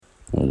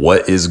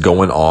What is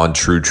going on,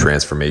 True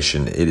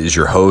Transformation? It is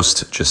your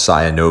host,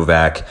 Josiah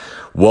Novak.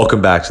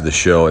 Welcome back to the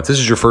show. If this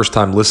is your first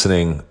time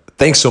listening,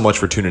 thanks so much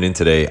for tuning in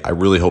today. I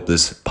really hope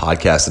this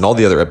podcast and all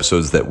the other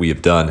episodes that we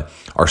have done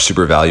are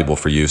super valuable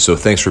for you. So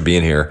thanks for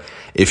being here.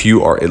 If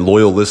you are a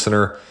loyal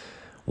listener,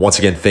 once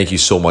again, thank you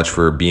so much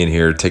for being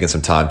here, taking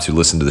some time to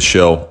listen to the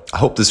show. I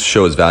hope this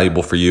show is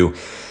valuable for you.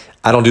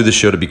 I don't do this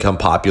show to become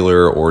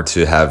popular or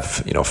to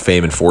have,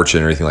 fame and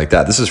fortune or anything like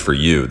that. This is for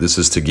you. This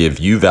is to give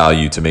you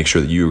value, to make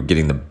sure that you're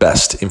getting the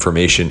best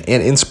information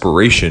and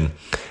inspiration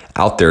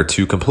out there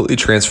to completely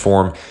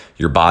transform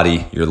your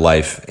body, your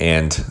life,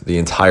 and the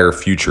entire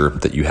future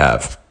that you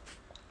have.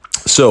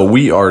 So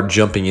we are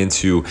jumping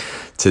into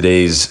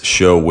today's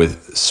show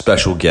with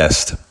special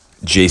guest,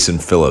 Jason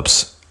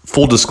Phillips.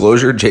 Full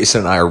disclosure, Jason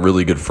and I are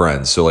really good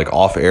friends. So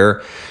off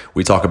air,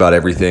 we talk about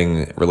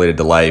everything related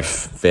to life,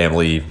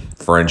 family,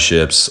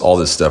 friendships, all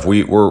this stuff.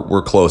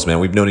 We're close, man.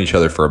 We've known each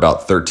other for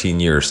about 13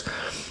 years.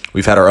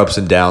 We've had our ups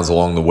and downs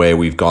along the way.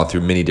 We've gone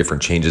through many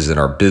different changes in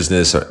our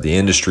business, the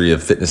industry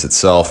of fitness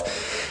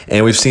itself,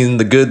 and we've seen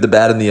the good, the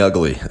bad, and the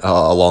ugly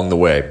along the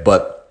way.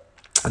 But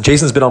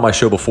Jason's been on my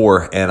show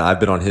before, and I've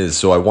been on his,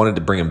 so I wanted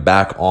to bring him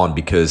back on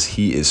because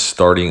he is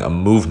starting a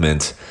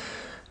movement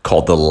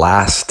called The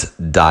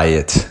Last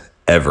Diet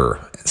Ever,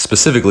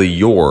 specifically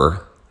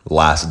your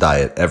last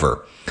diet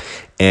ever.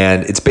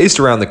 And it's based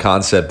around the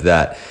concept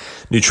that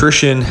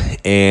nutrition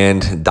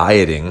and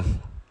dieting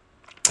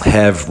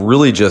have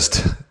really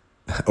just,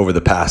 over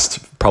the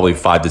past probably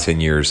 5 to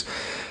 10 years,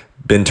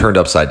 been turned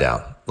upside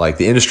down.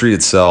 The industry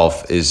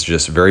itself is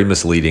just very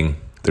misleading.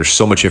 There's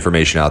so much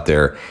information out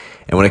there.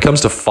 And when it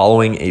comes to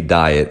following a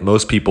diet,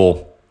 most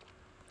people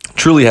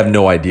truly have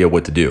no idea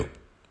what to do.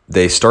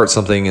 They start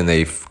something and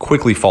they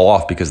quickly fall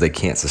off because they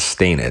can't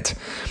sustain it.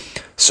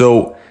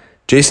 So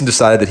Jason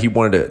decided that he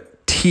wanted to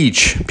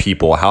teach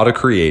people how to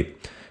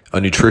create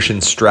a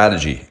nutrition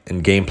strategy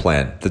and game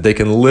plan that they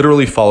can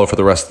literally follow for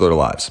the rest of their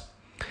lives.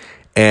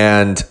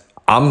 And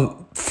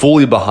I'm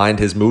fully behind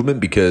his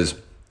movement because,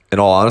 in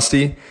all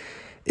honesty,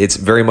 it's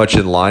very much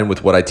in line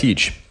with what I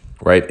teach,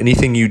 right?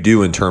 Anything you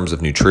do in terms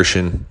of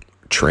nutrition,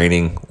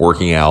 training,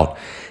 working out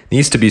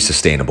needs to be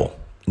sustainable.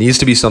 Needs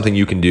to be something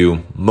you can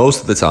do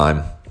most of the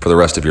time for the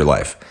rest of your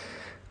life.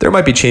 There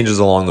might be changes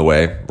along the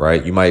way,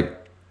 right? You might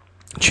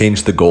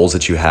change the goals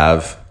that you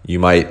have. You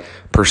might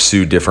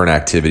pursue different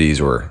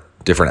activities or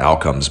different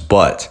outcomes.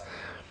 But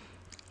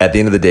at the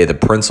end of the day, the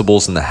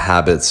principles and the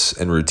habits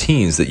and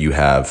routines that you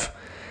have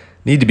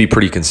need to be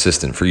pretty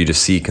consistent for you to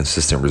see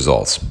consistent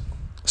results.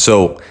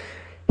 So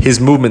his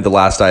movement, The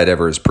Last Diet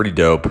Ever, is pretty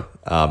dope.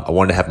 I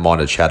wanted to have him on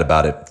to chat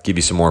about it, give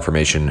you some more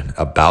information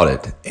about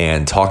it,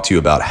 and talk to you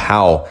about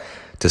how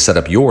to set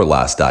up your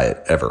last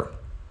diet ever.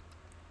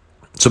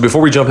 So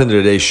before we jump into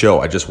today's show,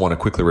 I just want to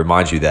quickly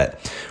remind you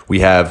that we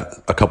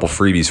have a couple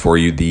freebies for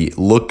you. The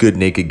Look Good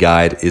Naked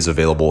guide is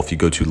available. If you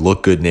go to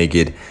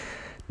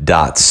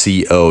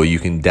lookgoodnaked.co, you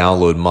can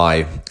download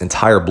my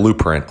entire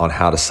blueprint on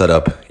how to set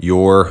up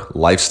your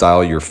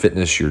lifestyle, your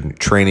fitness, your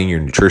training,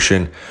 your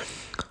nutrition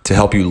to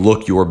help you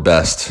look your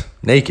best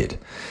naked.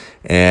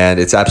 And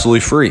it's absolutely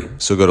free.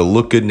 So go to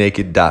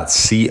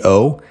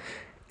lookgoodnaked.co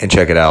and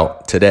check it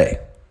out today.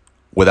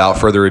 Without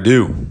further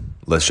ado,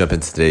 let's jump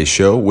into today's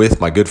show with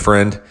my good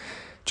friend,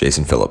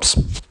 Jason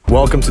Phillips.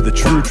 Welcome to the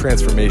True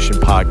Transformation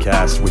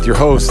Podcast with your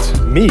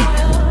host, me,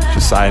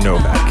 Josiah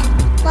Novak.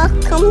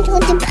 Welcome to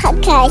the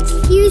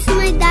podcast. Here's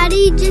my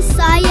daddy,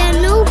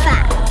 Josiah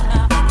Novak.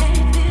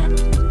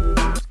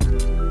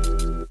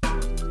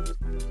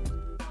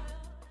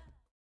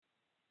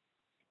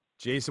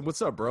 Jason,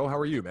 what's up, bro? How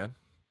are you, man?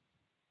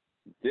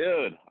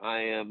 Dude,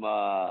 I'm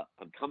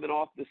coming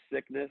off the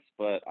sickness,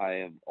 but I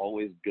am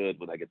always good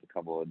when I get to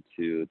come on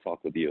to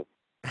talk with you.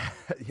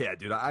 Yeah,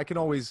 dude, I can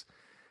always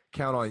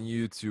count on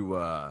you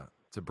to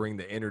bring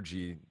the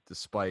energy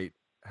despite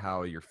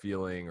how you're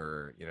feeling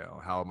or,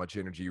 how much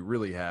energy you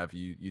really have.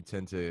 You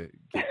tend to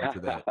get into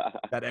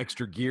that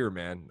extra gear,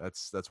 man.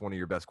 That's one of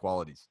your best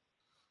qualities.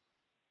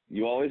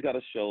 You always got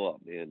to show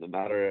up, man. No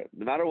matter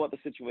what the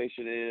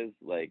situation is,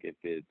 if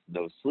it's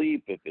no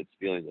sleep, if it's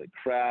feeling like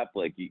crap,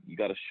 you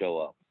got to show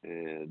up.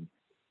 And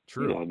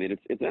true.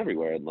 It's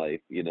everywhere in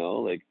life,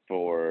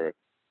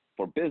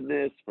 for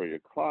business, for your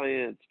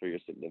clients, for your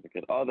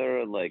significant other,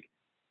 and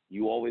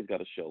you always got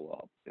to show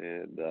up.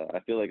 And I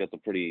feel like that's a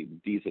pretty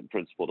decent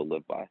principle to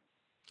live by.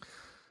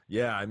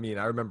 Yeah, I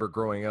remember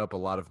growing up, a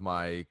lot of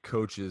my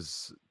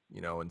coaches,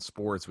 in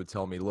sports would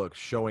tell me, look,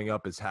 showing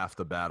up is half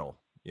the battle.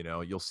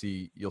 You'll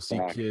see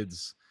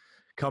kids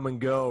come and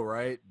go,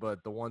 right?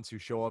 But the ones who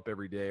show up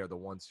every day are the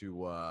ones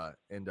who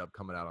end up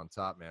coming out on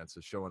top, man.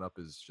 So showing up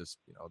is just,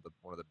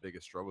 one of the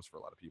biggest struggles for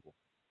a lot of people.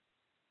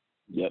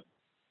 Yep.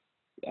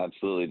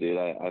 Absolutely, dude.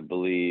 I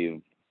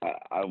believe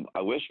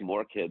I wish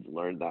more kids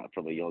learned that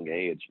from a young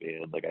age,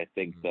 man. I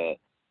think that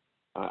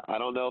I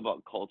don't know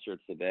about culture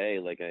today.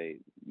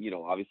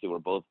 Obviously we're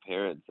both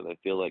parents, and I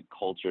feel like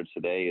culture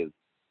today is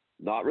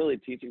not really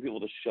teaching people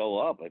to show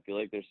up. I feel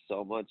like there's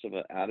so much of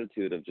an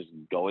attitude of just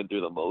going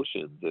through the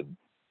motions, and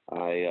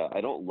I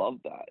don't love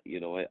that.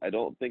 I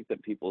don't think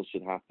that people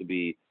should have to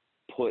be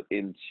put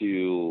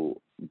into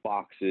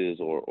boxes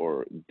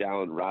or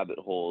down rabbit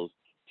holes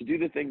to do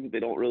the things that they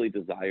don't really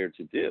desire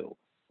to do.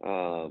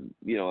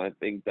 I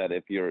think that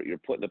if you're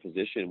put in a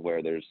position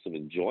where there's some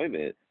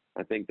enjoyment,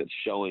 I think that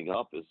showing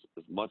up is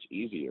much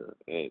easier.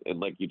 And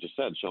like you just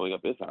said, showing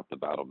up is half the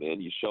battle,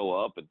 man. You show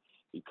up and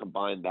you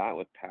combine that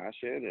with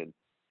passion, and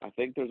I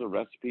think there's a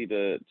recipe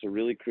to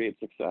really create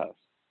success.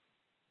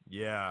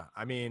 Yeah.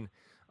 I mean,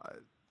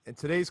 in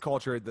today's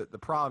culture, the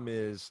problem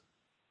is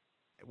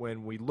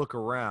when we look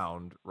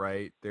around,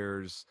 right,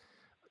 there's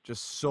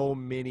just so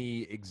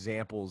many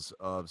examples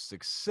of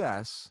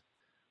success,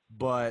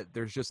 but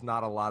there's just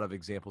not a lot of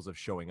examples of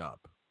showing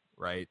up,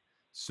 right?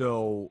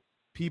 So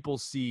people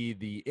see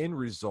the end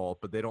result,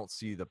 but they don't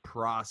see the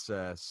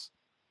process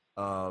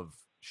of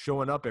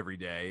showing up every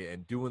day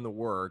and doing the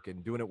work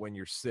and doing it when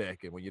you're sick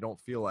and when you don't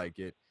feel like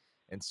it.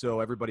 And so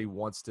everybody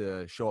wants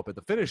to show up at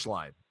the finish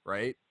line,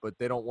 right? But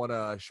they don't want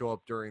to show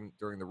up during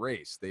the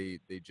race. They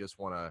just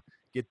want to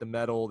get the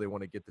medal, they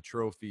want to get the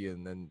trophy,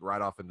 and then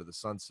ride off into the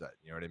sunset.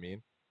 You know what I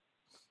mean?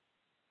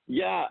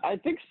 Yeah, I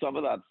think some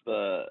of that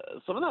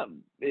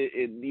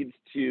it needs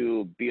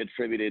to be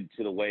attributed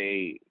to the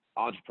way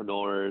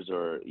entrepreneurs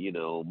or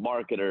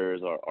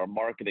marketers are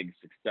marketing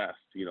success.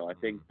 I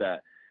think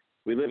that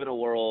we live in a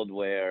world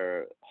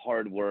where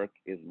hard work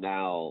is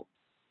now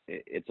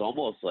it's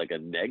almost like a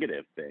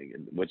negative thing,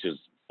 which is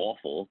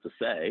awful to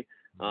say.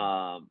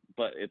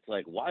 But it's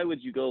like, why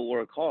would you go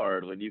work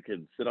hard when you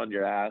can sit on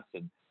your ass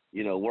and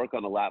work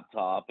on a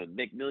laptop and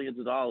make millions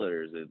of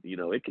dollars? And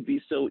it could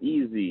be so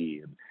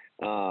easy. And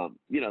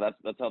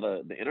that's how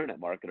the internet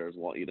marketers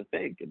want you to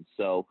think. And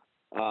so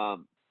I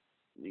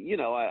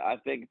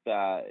think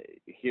that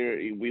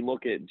here we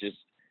look at just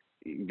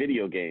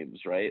video games,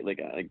 right? Like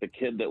the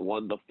kid that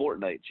won the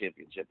Fortnite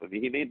championship. I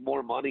mean, he made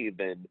more money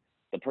than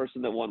the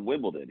person that won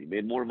Wimbledon. He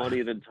made more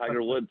money than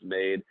Tiger Woods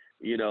made,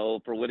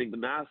 for winning the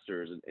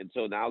Masters. And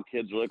so now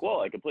kids are like,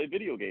 well, I can play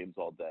video games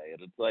all day.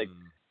 And it's like,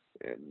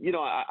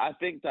 I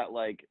think that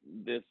like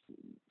the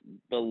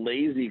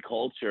lazy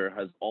culture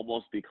has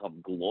almost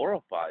become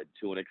glorified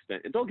to an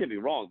extent. And don't get me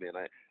wrong, man.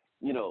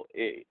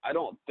 I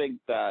don't think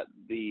that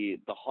the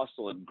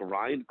hustle and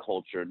grind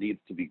culture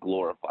needs to be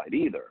glorified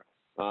either.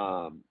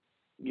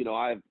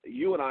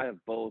 You and I have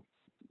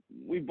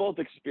we've both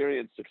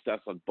experienced success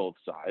on both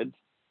sides.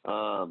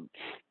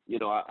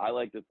 I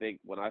like to think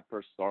when I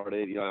first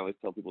started, I always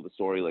tell people the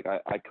story, like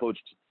I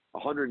coached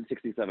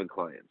 167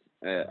 clients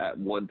at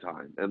one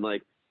time. And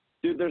like,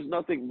 dude, there's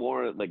nothing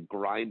more like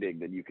grinding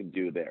than you can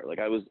do there. Like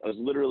I was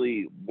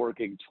literally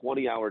working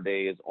 20-hour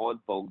days on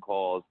phone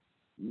calls,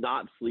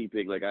 not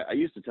sleeping. Like I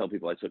used to tell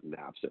people I took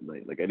naps at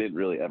night. Like I didn't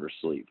really ever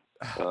sleep.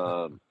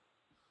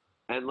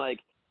 And like,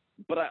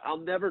 but I'll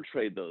never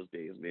trade those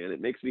days, man.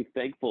 It makes me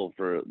thankful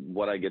for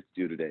what I get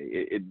to do today.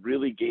 It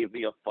really gave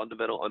me a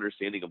fundamental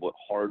understanding of what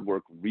hard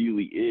work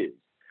really is.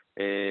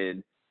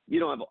 And,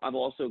 I've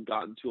also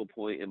gotten to a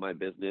point in my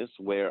business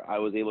where I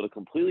was able to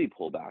completely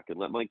pull back and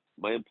let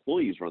my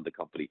employees run the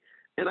company.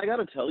 And I got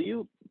to tell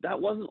you, that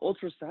wasn't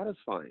ultra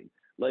satisfying.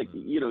 Like,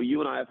 you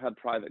and I have had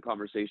private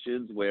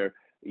conversations where,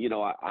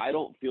 I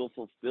don't feel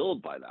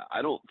fulfilled by that.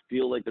 I don't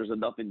feel like there's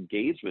enough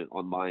engagement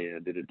on my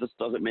end, and it just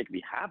doesn't make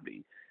me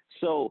happy.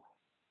 So,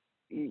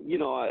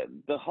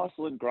 the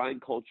hustle and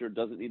grind culture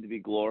doesn't need to be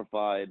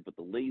glorified, but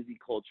the lazy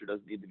culture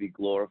doesn't need to be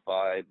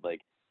glorified.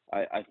 Like,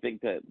 I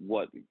think that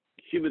what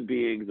human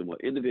beings and what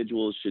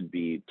individuals should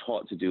be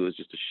taught to do is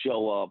just to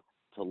show up,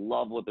 to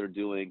love what they're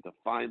doing, to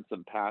find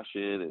some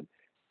passion, and,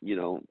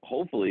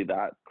 hopefully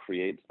that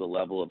creates the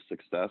level of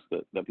success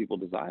that people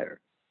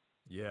desire.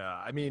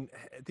 Yeah. I mean,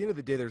 at the end of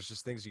the day, there's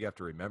just things you have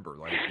to remember.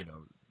 Like,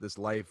 this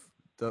life,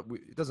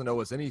 it doesn't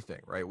owe us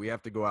anything, right? We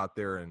have to go out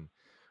there and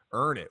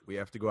earn it. We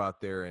have to go out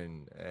there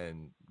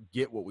and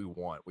get what we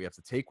want. We have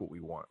to take what we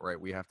want, right?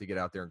 We have to get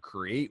out there and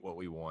create what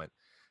we want.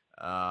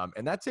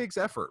 And that takes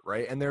effort,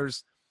 right? And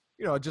there's,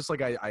 just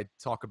like I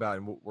talk about,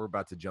 and we're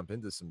about to jump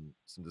into some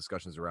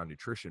discussions around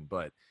nutrition,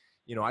 but,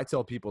 I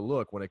tell people,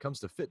 look, when it comes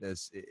to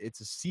fitness,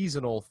 it's a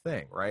seasonal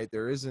thing, right?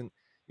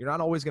 You're not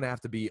always going to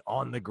have to be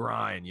on the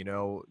grind,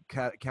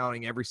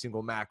 counting every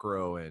single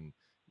macro and,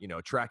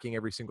 tracking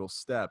every single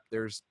step.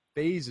 There's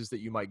phases that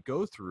you might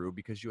go through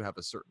because you have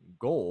a certain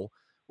goal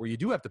where you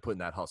do have to put in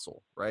that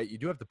hustle, right? You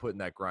do have to put in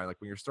that grind.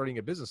 Like when you're starting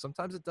a business,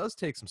 sometimes it does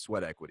take some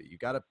sweat equity. You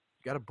got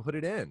to put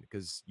it in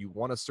because you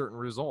want a certain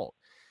result.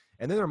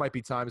 And then there might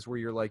be times where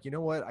you're like, you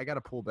know what? I got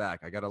to pull back.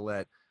 I got to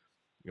let,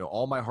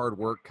 all my hard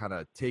work kind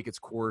of take its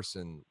course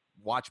and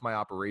watch my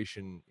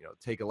operation,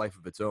 take a life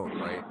of its own,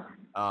 right?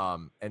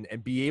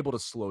 And be able to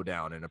slow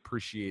down and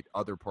appreciate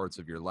other parts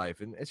of your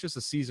life. And it's just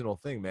a seasonal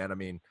thing, man. I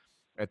mean,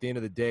 at the end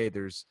of the day,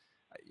 there's,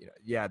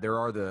 there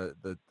are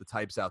the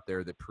types out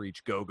there that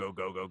preach go,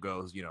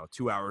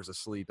 2 hours of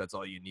sleep. That's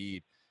all you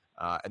need.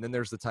 And then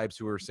there's the types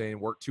who are saying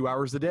work 2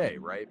 hours a day,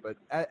 right? But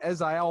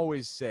as I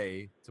always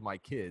say to my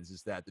kids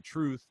is that the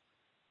truth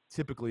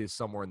typically is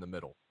somewhere in the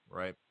middle,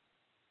 right?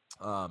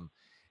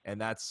 And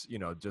that's,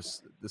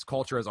 just this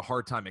culture has a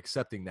hard time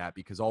accepting that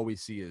because all we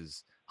see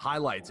is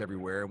highlights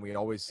everywhere, and we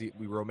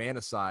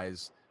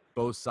romanticize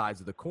both sides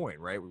of the coin,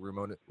 right? We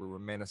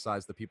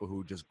romanticize the people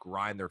who just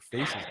grind their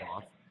faces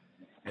off,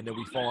 and then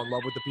we fall in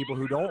love with the people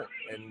who don't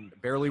and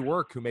barely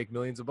work, who make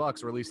millions of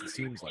bucks, or at least it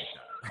seems like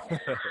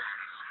that.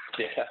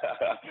 Yeah,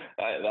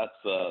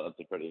 that's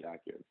a pretty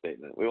accurate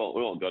statement. We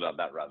won't go down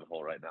that rabbit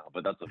hole right now,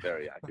 but that's a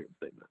very accurate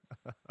statement.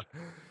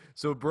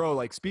 So, bro,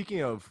 like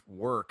speaking of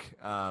work,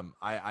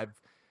 I've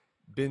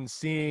been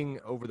seeing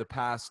over the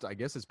past, I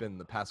guess it's been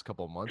the past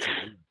couple of months,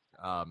 at least,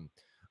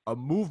 a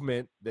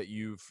movement that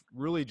you've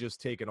really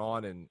just taken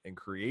on and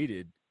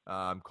created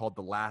called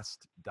The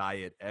Last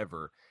Diet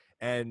Ever.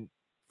 And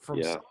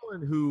from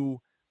someone who,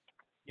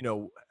 you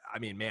know, I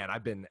mean, man,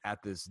 I've been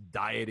at this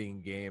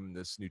dieting game,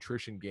 this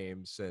nutrition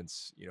game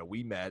since, you know,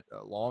 we met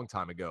a long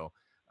time ago.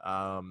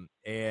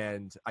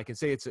 And I can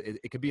say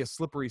it can be a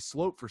slippery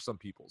slope for some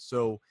people.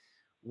 So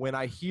when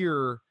I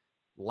hear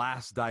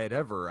Last Diet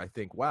Ever, I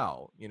think,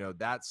 wow, you know,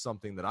 that's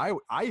something that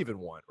I even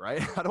want,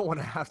 right? I don't want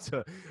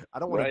to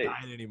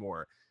diet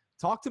anymore.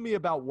 Talk to me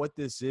about what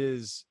this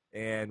is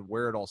and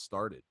where it all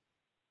started.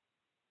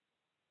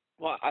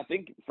 Well, I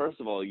think first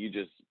of all, you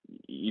just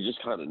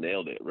kind of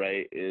nailed it,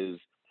 right? Is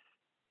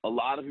a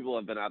lot of people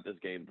have been at this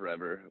game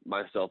forever,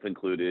 myself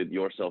included,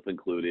 yourself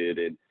included,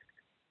 and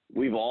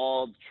we've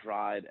all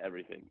tried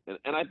everything.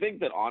 And I think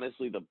that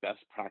honestly, the best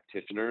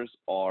practitioners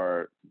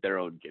are their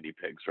own guinea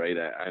pigs, right?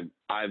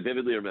 I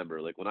vividly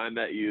remember, like when I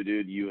met you,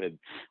 dude, you had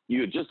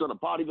just done a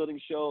bodybuilding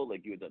show,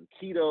 like you had done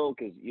keto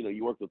because, you know,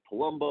 you worked with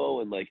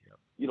Palumbo and like,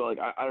 you know, like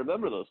I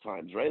remember those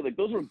times, right? Like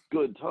those were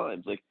good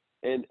times. Like,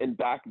 and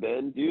back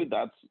then, dude,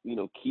 that's, you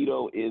know,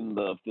 keto in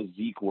the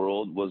physique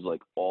world was like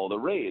all the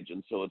rage.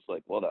 And so it's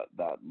like, well,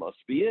 that must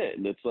be it.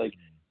 And it's like,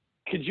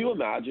 could you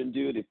imagine,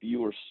 dude, if you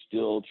were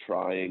still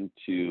trying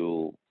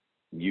to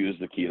use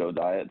the keto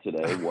diet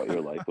today, what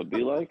your life would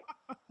be like?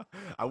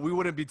 We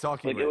wouldn't be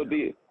talking. Like it would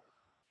be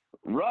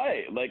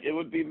right. Like it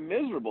would be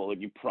miserable. Like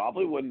you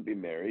probably wouldn't be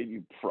married.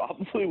 You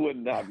probably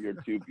wouldn't have your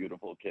two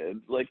beautiful kids.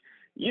 Like,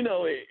 you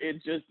know,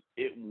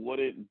 it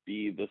wouldn't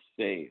be the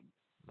same.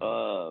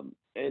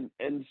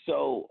 And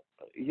so,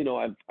 you know,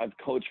 I've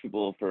coached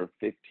people for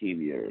 15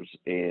 years,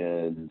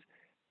 and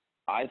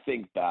I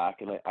think back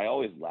and I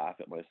always laugh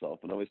at myself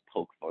and I always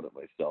poke fun at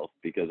myself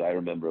because I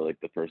remember like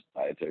the first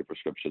dietary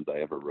prescriptions I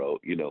ever wrote,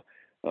 you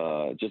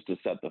know, just to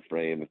set the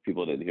frame. If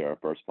people didn't hear our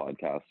first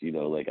podcast, you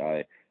know, like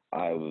I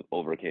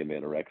overcame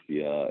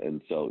anorexia.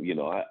 And so, you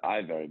know,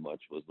 I very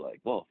much was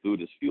like, well,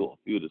 food is fuel.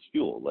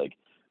 Like,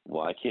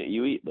 why can't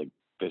you eat like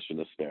fish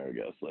and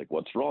asparagus? Like,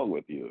 what's wrong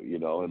with you? You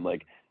know, and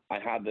like, I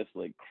had this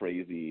like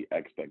crazy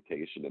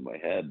expectation in my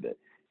head that,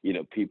 you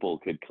know, people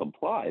could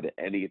comply to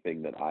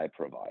anything that I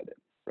provided,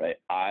 right?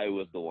 I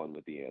was the one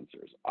with the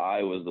answers.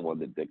 I was the one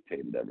that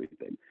dictated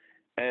everything.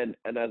 And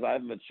as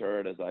I've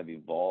matured, as I've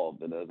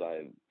evolved, and as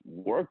I've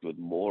worked with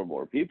more and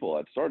more people,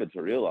 I've started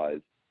to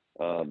realize,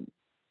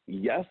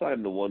 yes,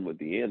 I'm the one with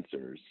the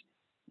answers,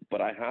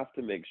 but I have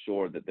to make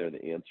sure that they're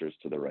the answers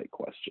to the right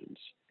questions.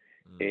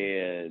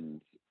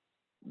 And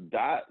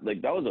that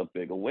was a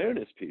big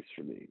awareness piece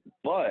for me.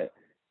 But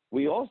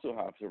we also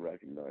have to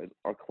recognize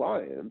our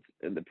clients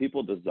and the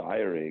people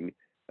desiring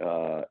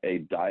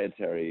a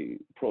dietary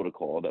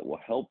protocol that will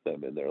help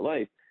them in their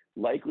life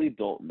likely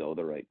don't know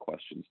the right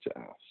questions to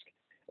ask.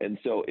 And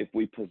so if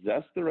we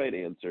possess the right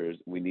answers,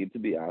 we need to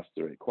be asked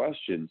the right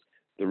questions.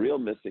 The real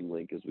missing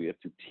link is we have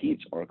to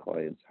teach our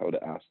clients how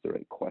to ask the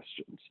right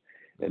questions.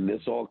 And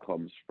this all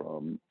comes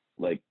from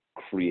like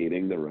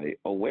creating the right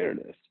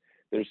awareness.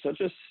 There's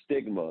such a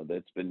stigma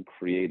that's been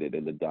created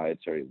in the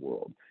dietary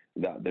world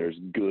that there's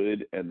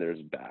good and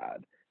there's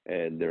bad,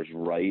 and there's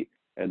right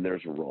and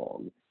there's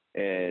wrong.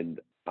 And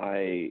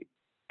I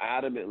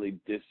adamantly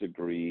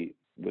disagree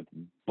with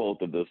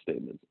both of those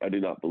statements. I do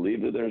not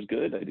believe that there's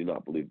good. I do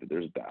not believe that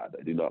there's bad.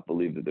 I do not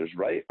believe that there's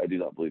right. I do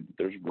not believe that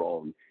there's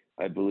wrong.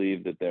 I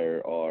believe that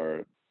there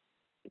are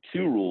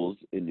two rules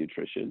in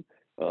nutrition.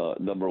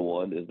 Number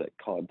one is that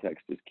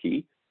context is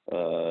key.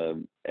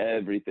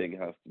 Everything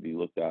has to be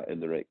looked at in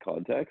the right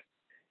context,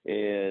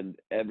 and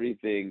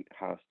everything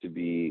has to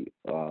be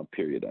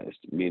periodized,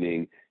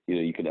 meaning, you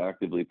know, you can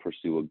actively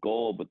pursue a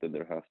goal, but then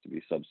there has to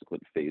be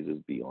subsequent phases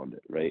beyond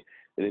it, right?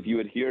 And if you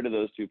adhere to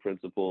those two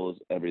principles,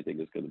 everything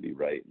is going to be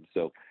right. And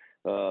so,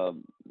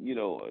 you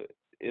know,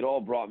 it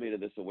all brought me to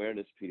this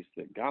awareness piece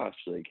that, gosh,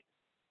 like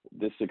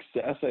the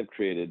success I've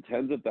created,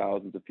 tens of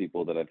thousands of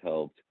people that I've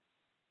helped,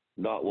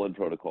 not one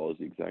protocol is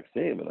the exact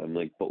same. And I'm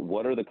like, but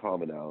what are the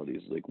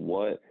commonalities? Like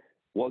what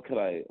could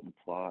I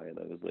apply? And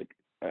I was like,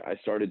 I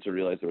started to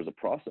realize there was a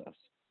process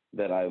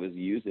that I was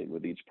using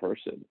with each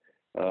person.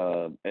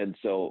 And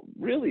so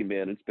really,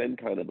 man, it's been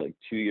kind of like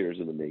 2 years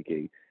in the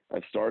making.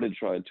 I've started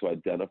trying to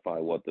identify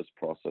what this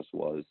process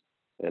was.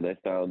 And I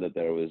found that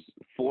there was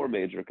 4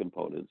 major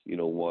components. You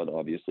know, one,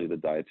 obviously the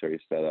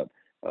dietary setup.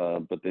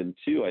 But then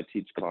 2, I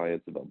teach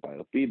clients about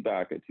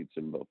biofeedback. I teach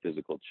them about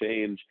physical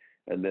change.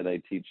 And then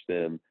I teach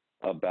them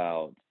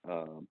about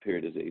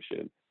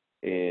periodization.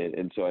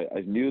 And so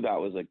I knew that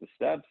was like the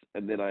steps.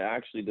 And then I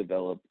actually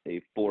developed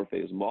a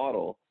 4-phase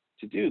model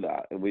to do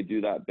that. And we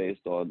do that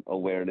based on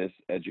awareness,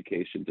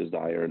 education,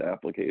 desire, and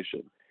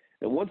application.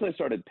 And once I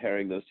started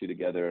pairing those two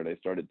together and I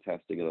started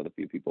testing it on a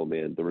few people,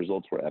 man, the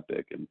results were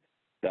epic. And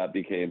that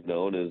became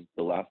known as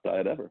the last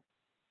diet ever.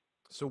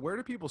 So where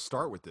do people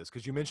start with this?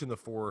 Because you mentioned the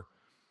four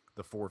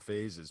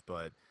phases,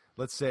 but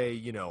let's say,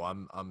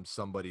 I'm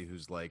somebody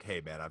who's like,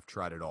 hey man, I've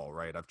tried it all,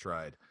 right? I've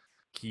tried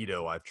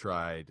keto, I've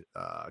tried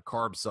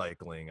carb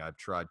cycling, I've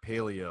tried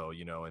paleo,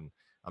 and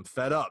I'm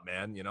fed up,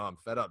 man. I'm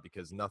fed up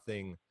because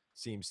nothing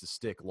seems to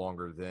stick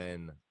longer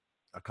than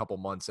a couple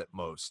months at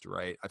most,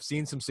 right? I've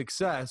seen some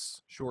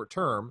success short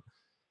term,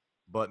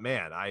 but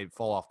man, I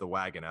fall off the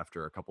wagon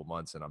after a couple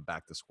months and I'm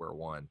back to square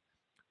one.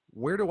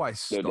 Where do I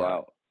start? No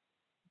doubt.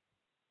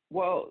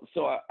 Well,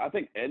 so I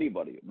think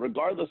anybody,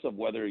 regardless of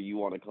whether you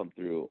want to come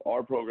through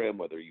our program,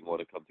 whether you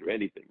want to come through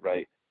anything,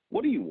 right?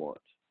 What do you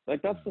want?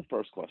 Like, that's the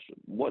first question.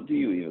 What do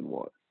you even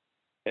want?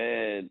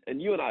 And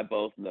you and I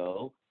both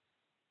know,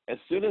 as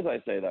soon as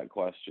I say that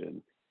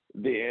question,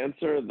 the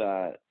answer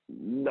that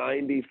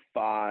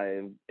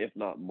 95, if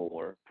not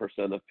more, %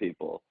 of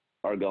people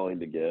are going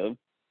to give.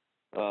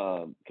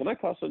 Can I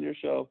cuss on your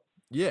show?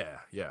 Yeah.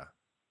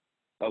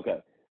 Okay.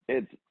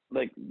 It's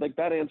like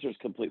that answer is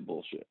complete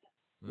bullshit,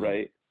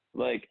 right?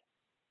 Like,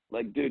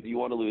 dude, you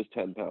want to lose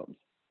 10 pounds?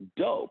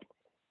 Dope.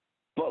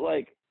 But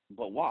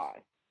why?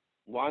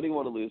 Why do you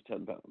want to lose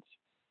 10 pounds?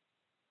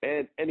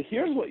 And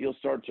here's what you'll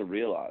start to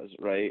realize,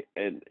 right?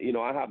 And,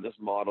 I have this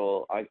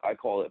model, I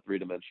call it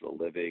 3-dimensional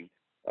living.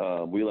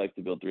 We like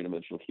to build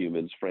 3-dimensional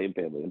humans, frame,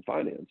 family, and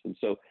finance. And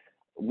so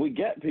we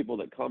get people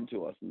that come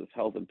to us in this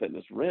health and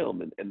fitness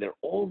realm, and they're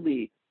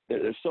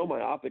so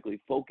myopically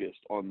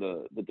focused on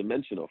the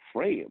dimension of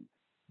frame,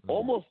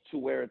 almost to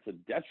where it's a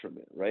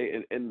detriment,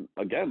 right? And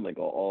again,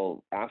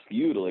 I'll ask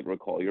you to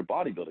recall your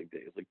bodybuilding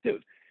days.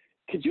 Dude,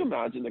 could you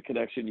imagine the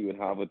connection you would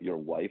have with your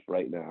wife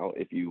right now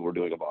if you were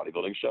doing a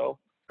bodybuilding show?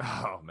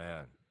 Oh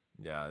man.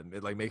 Yeah.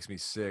 It makes me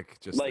sick.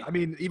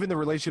 Even the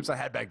relationships I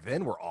had back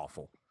then were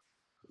awful.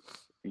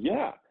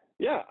 Yeah.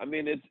 I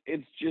mean,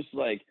 it's just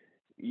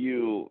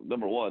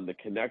number one, the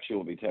connection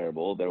would be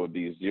terrible. There would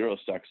be zero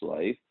sex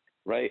life.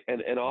 Right.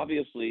 And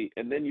obviously,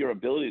 and then your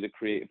ability to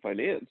create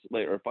finance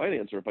or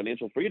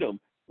financial freedom,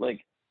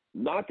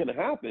 not going to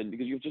happen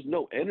because you have just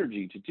no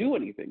energy to do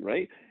anything.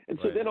 Right. And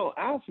so then I'll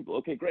ask people,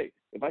 okay, great.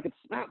 If I could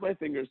snap my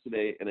fingers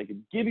today and I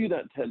could give you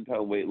that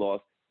 10-pound weight loss,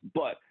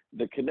 but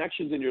the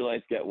connections in your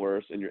life get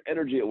worse and your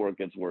energy at work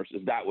gets worse,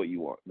 is that what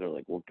you want? And they're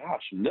like, well,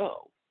 gosh,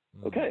 no.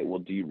 Okay. Well,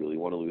 do you really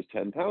want to lose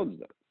 10 pounds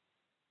then?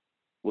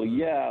 Well,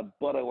 yeah,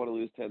 but I want to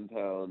lose 10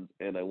 pounds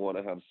and I want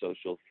to have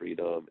social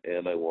freedom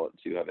and I want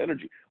to have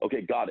energy.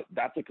 Okay, got it.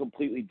 That's a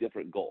completely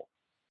different goal.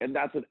 And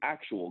that's an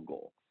actual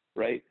goal,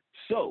 right?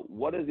 So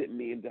what does it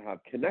mean to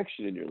have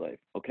connection in your life?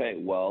 Okay,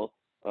 well,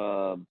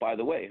 by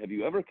the way, have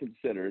you ever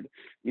considered,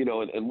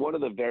 and one of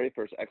the very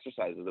first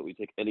exercises that we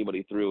take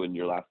anybody through in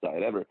your last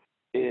diet ever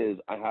is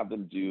I have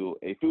them do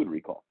a food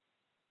recall.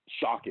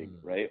 Shocking,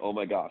 right? Oh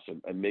my gosh,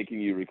 I'm making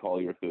you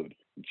recall your food,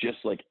 just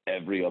like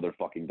every other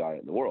fucking diet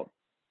in the world.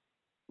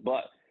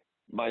 But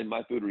my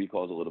food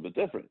recall is a little bit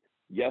different.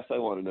 Yes, I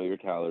want to know your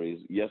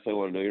calories. Yes, I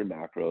want to know your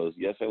macros.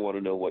 Yes, I want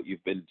to know what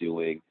you've been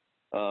doing.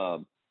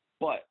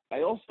 But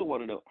I also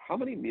want to know how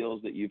many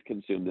meals that you've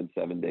consumed in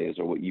 7 days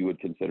are what you would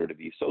consider to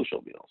be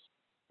social meals.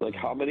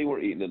 How many were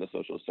eaten in a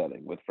social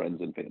setting with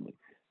friends and family?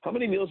 How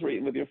many meals were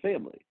eaten with your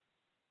family?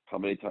 How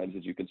many times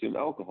did you consume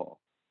alcohol?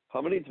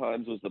 How many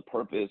times was the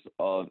purpose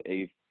of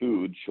a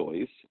food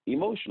choice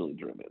emotionally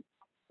driven,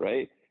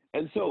 right?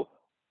 And so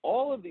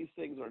all of these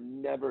things are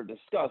never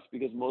discussed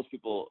because most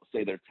people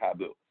say they're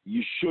taboo.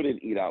 You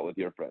shouldn't eat out with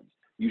your friends.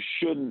 You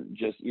shouldn't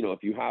just,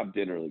 if you have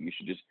dinner, you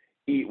should just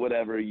eat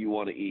whatever you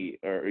want to eat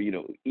or,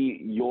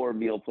 eat your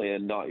meal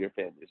plan, not your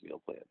family's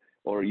meal plan.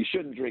 Or you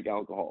shouldn't drink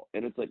alcohol.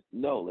 And it's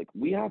no,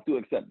 we have to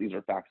accept these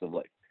are facts of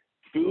life.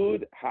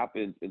 Food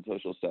happens in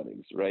social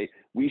settings, right?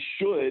 We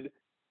should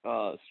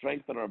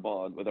strengthen our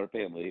bond with our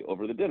family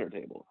over the dinner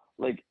table.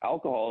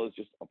 Alcohol is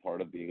just a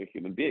part of being a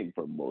human being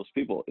for most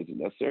people. Is it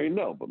necessary?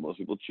 No, but most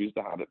people choose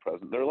to have it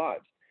present in their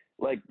lives.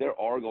 There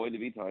are going to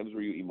be times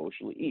where you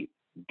emotionally eat.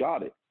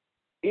 Got it.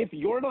 If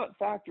you're not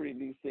factoring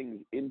these things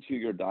into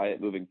your diet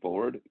moving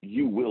forward,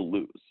 you will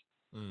lose.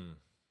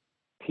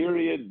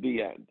 Period.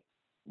 The end.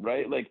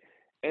 Right?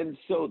 And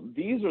so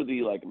these are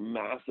the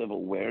massive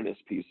awareness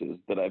pieces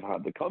that I've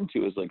had to come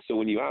to is so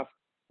when you ask,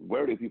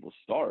 where do people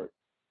start?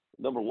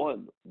 Number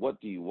one, what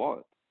do you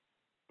want?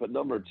 But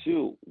number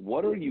two,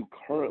 what are you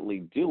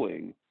currently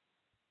doing?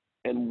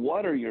 And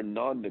what are your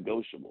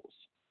non-negotiables?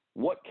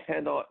 What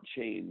cannot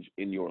change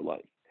in your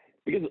life?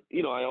 Because,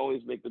 I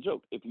always make the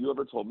joke. If you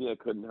ever told me I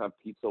couldn't have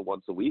pizza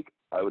once a week,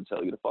 I would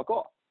tell you to fuck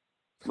off.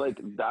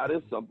 That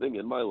is something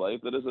in my life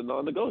that is a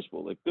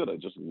non-negotiable. Dude, I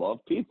just love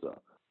pizza.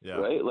 Yeah.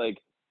 Right?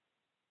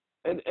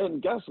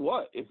 And guess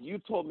what? If you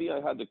told me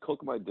I had to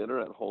cook my dinner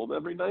at home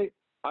every night,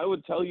 I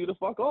would tell you to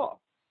fuck off.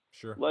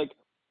 Sure.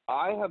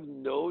 I have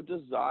no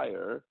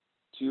desire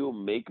to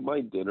make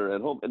my dinner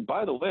at home. And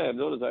by the way, I have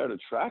no desire to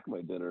track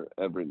my dinner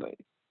every night.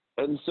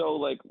 And so,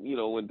 like,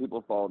 when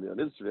people follow me on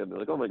Instagram, they're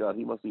like, oh my God,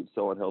 he must eat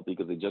so unhealthy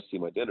because they just see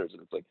my dinners.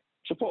 And it's like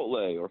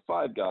Chipotle or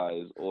Five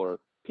Guys or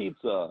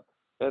pizza.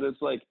 And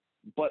it's like,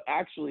 but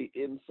actually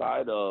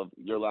inside of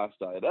Your Last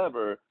Diet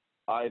Ever,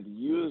 I've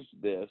used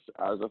this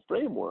as a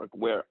framework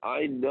where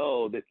I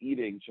know that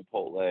eating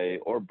Chipotle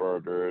or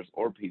burgers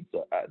or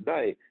pizza at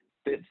night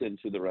fits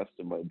into the rest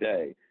of my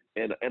day.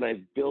 And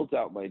I've built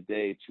out my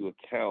day to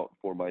account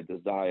for my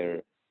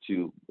desire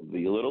to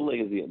be a little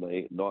lazy at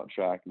night, not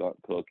track, not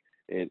cook,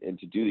 and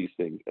to do these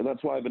things. And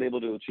that's why I've been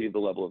able to achieve the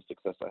level of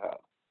success I have.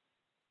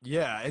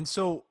 Yeah. And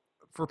so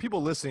for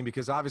people listening,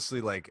 because obviously,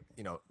 like,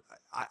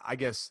 I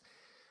guess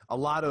a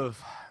lot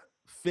of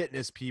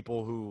fitness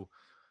people who,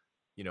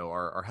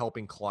 are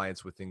helping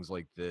clients with things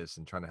like this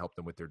and trying to help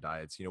them with their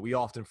diets, we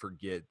often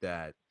forget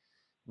that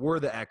we're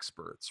the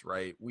experts,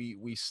 right?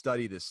 We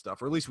study this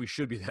stuff, or at least we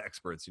should be the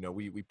experts.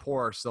 We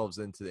pour ourselves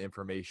into the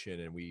information,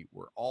 and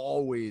we're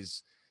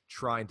always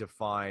trying to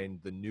find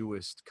the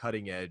newest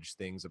cutting edge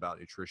things about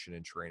nutrition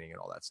and training and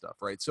all that stuff,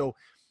 right? So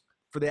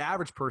for the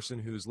average person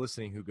who's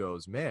listening, who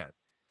goes, man,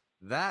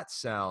 that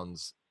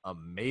sounds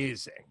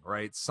amazing,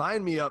 right?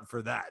 Sign me up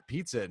for that.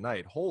 Pizza at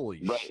night.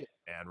 Holy shit,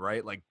 man,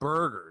 right? Like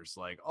burgers,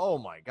 like, oh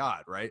my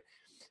God, right?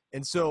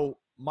 And so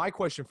my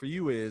question for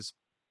you is,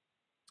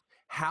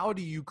 how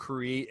do you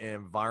create an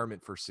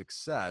environment for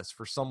success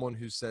for someone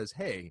who says,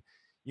 hey,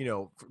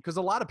 because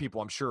a lot of people,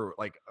 I'm sure,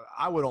 like,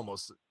 I would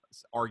almost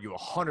argue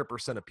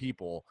 100% of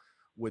people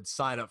would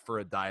sign up for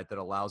a diet that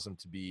allows them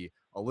to be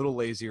a little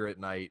lazier at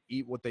night,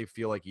 eat what they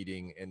feel like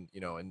eating, and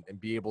and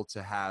be able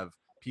to have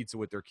pizza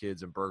with their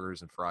kids and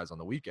burgers and fries on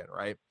the weekend,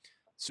 right?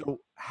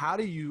 So how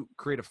do you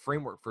create a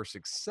framework for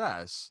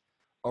success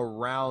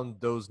around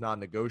those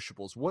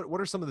non-negotiables? What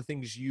are some of the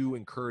things you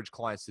encourage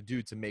clients to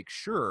do to make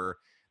sure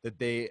that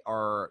they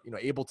are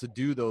able to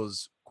do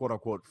those quote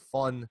unquote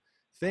fun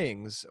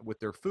things with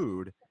their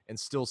food and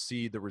still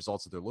see the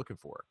results that they're looking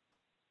for?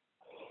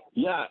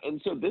 Yeah, and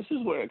so this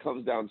is where it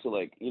comes down to,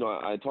 like,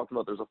 I talked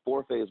about there's a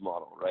 4-phase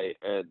model, right?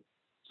 And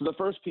so the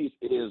first piece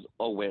is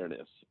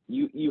awareness.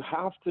 You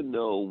have to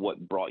know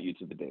what brought you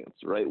to the dance,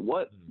 right?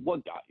 What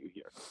got you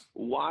here?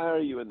 Why are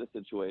you in the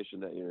situation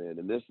that you're in?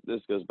 And this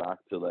goes back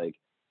to, like,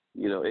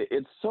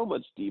 it's so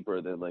much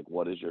deeper than, like,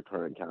 what is your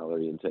current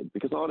calorie intake?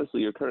 Because honestly,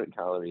 your current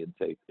calorie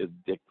intake is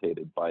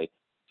dictated by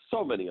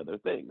so many other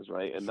things,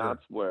 right? And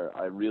that's where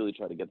I really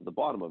try to get to the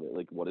bottom of it.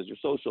 Like, what is your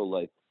social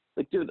life?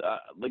 Like, dude,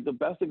 like the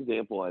best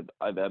example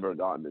I've ever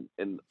gotten,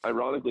 and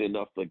ironically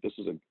enough, like, this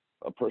was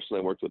a person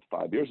I worked with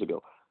 5 years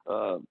ago.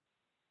 I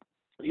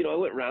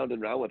went round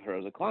and round with her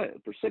as a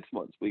client for 6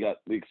 months. We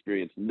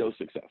experienced no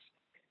success,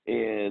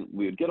 and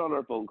we would get on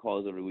our phone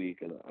calls every week,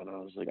 and I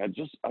was like, I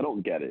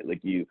don't get it.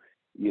 Like,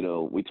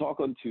 we talk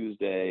on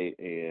Tuesday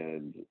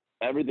and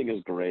everything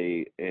is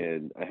great,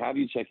 and I have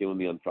you check in with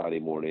me on Friday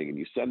morning, and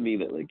you send me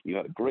that, like, you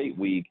had a great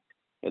week,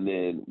 and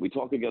then we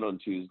talk again on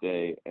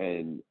Tuesday,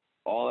 and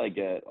all I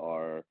get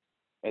are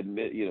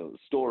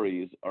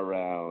stories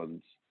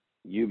around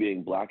you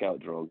being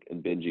blackout drunk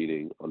and binge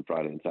eating on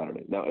Friday and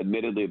Saturday. Now,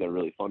 admittedly, they're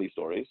really funny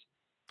stories,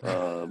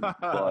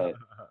 but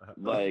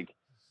like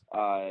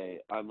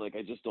I'm like,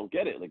 I just don't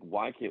get it. Like,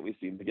 why can't we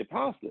seem to get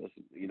past this?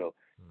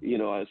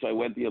 So I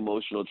went the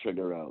emotional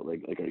trigger route.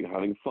 Like, are you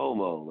having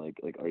FOMO?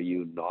 Like, are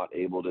you not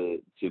able to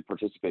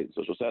participate in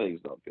social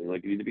settings? Not feeling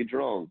like you need to be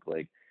drunk?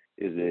 Like,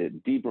 is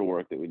it deeper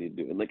work that we need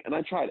to do? And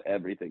I tried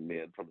everything,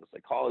 man, from the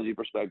psychology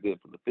perspective,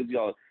 from the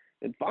physiology.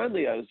 And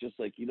finally, I was just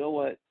like, you know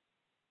what?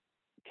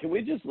 Can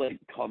we just, like,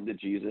 come to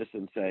Jesus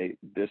and say,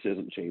 this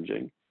isn't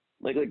changing?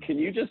 Like, can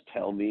you just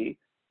tell me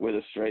with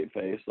a straight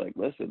face, like,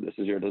 listen, this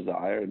is your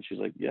desire? And she's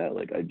like, yeah,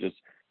 like,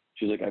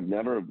 she's like, I've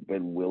never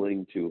been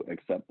willing to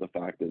accept the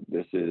fact that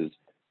this is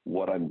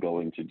what I'm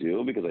going to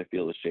do because I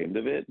feel ashamed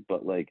of it.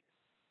 But, like,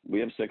 we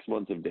have 6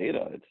 months of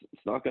data.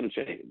 It's not going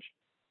to change.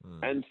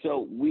 And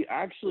so we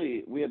had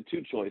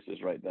 2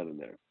 choices right then and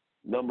there.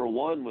 Number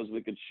one was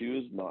we could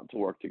choose not to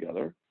work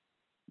together,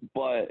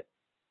 but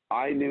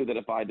I knew that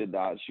if I did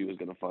that, she was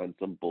going to find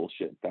some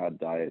bullshit fad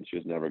diet and she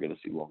was never going to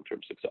see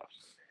long-term success.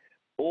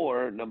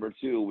 Or number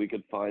 2, we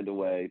could find a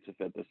way to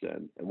fit this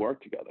in and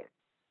work together.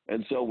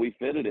 And so we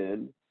fit it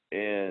in,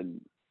 and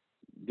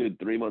dude,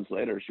 3 months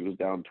later, she was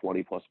down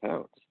 20 plus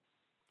pounds.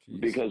 Jeez.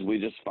 Because we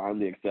just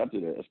finally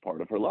accepted it as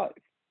part of her life.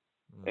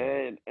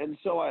 And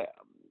so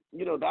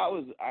that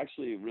was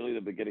actually really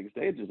the beginning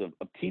stages of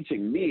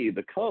teaching me,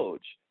 the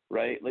coach,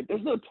 right? Like,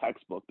 there's no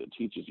textbook that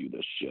teaches you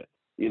this shit.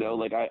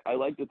 Like, I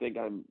like to think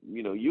I'm,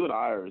 you and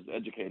I are as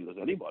educated as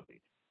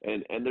anybody.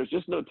 And there's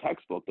just no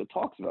textbook that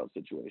talks about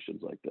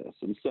situations like this.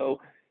 And so,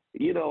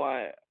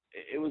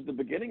 it was the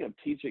beginning of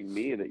teaching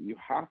me that you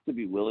have to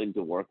be willing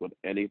to work with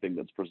anything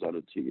that's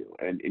presented to you.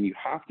 And you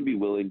have to be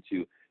willing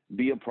to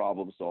be a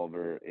problem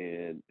solver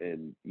and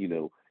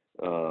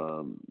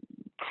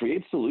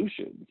create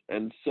solutions.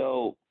 And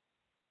so,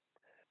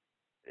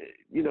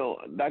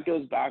 that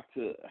goes back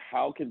to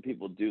how can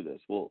people do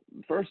this? Well,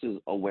 first is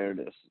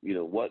awareness.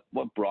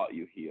 What brought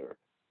you here?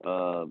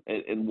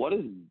 And what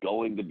is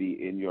going to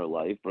be in your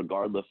life,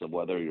 regardless of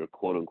whether you're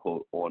quote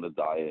unquote on a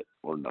diet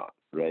or not,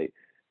 right?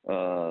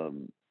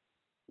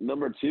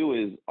 Number two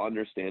is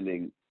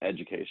understanding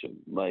education.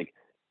 Like,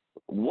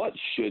 what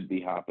should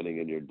be happening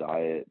in your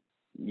diet,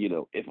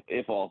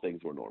 if all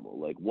things were normal?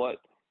 Like,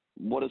 what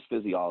does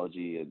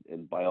physiology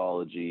and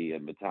biology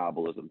and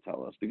metabolism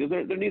tell us? Because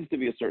there needs to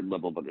be a certain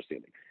level of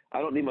understanding. I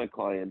don't need my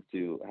clients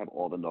to have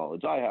all the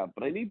knowledge I have,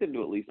 but I need them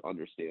to at least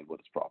understand what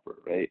is proper,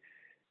 right?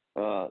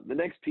 The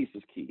next piece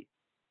is key,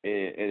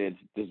 and it's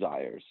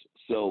desires.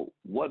 So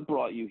what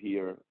brought you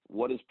here?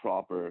 What is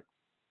proper?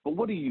 But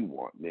what do you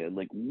want, man?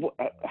 Like,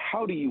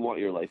 how do you want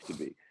your life to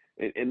be?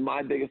 And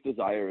my biggest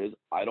desire is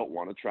I don't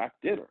want to track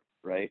dinner,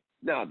 right?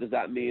 Now, does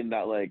that mean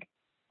that, like,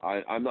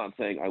 I'm not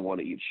saying I want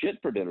to eat shit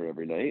for dinner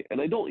every night,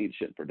 and I don't eat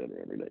shit for dinner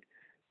every night.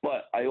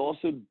 But I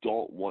also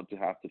don't want to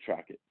have to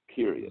track it,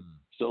 period.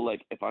 So,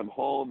 like, if I'm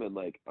home and,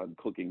 like, I'm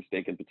cooking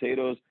steak and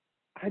potatoes,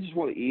 I just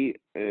want to eat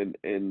and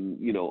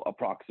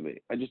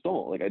approximate. I just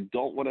don't. Like, I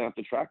don't want to have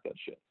to track that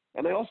shit.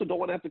 And I also don't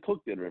want to have to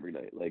cook dinner every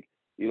night. Like,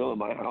 in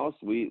my house,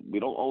 we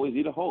don't always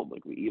eat at home.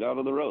 Like, we eat out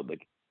on the road.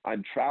 Like, I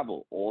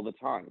travel all the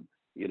time.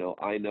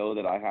 I know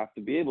that I have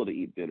to be able to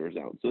eat dinners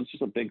out. So it's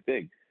just a big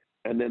thing.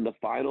 And then the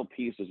final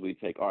piece is we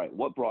take, all right,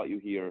 what brought you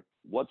here?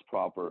 What's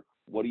proper?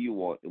 What do you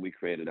want? And we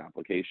create an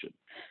application.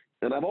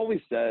 And I've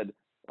always said,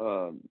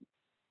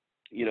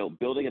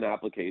 building an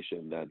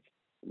application that's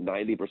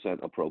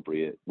 90%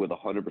 appropriate with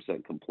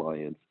 100%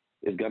 compliance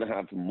is going to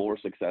have more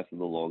success in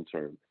the long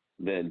term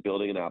than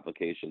building an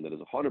application that is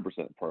 100%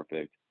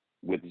 perfect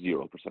with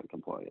 0%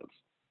 compliance.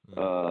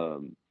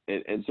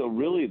 And so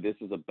really this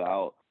is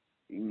about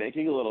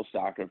making a little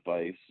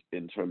sacrifice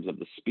in terms of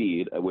the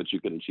speed at which you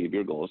can achieve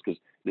your goals, because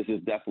this is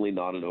definitely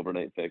not an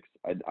overnight fix.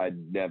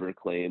 I'd never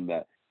claim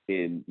that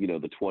in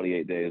the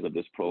 28 days of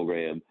this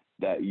program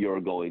that you're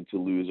going to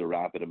lose a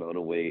rapid amount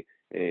of weight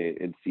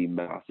and see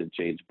massive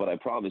change. But I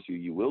promise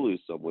you will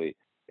lose some weight,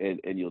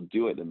 and you'll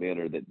do it in a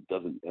manner that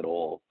doesn't at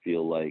all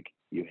feel like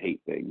you hate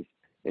things.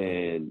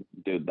 And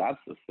dude, that's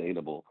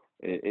sustainable.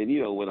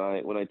 And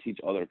when I teach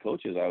other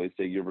coaches, I always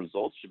say your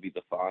results should be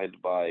defined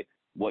by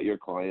what your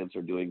clients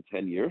are doing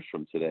 10 years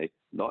from today,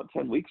 not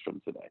 10 weeks from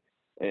today.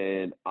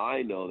 And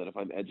I know that if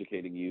I'm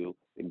educating you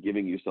and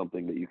giving you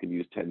something that you can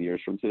use 10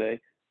 years from today,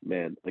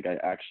 man, like, I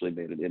actually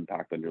made an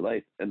impact on your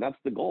life. And that's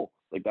the goal.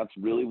 Like, that's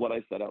really what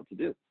I set out to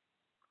do.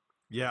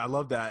 Yeah, I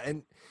love that.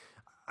 And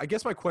I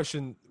guess my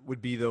question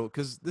would be, though,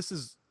 because this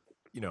is,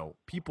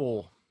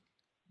 people,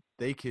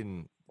 they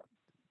can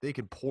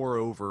pour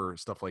over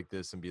stuff like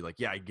this and be like,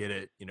 yeah, I get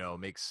it.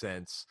 Makes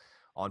sense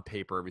on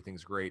paper.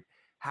 Everything's great.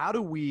 How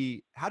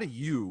do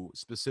you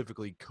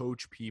specifically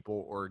coach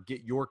people or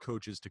get your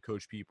coaches to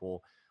coach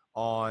people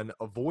on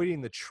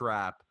avoiding the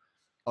trap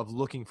of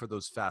looking for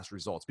those fast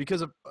results?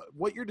 Because of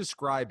what you're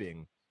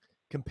describing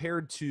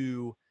compared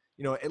to,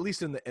 at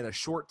least in a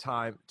short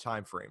time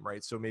frame,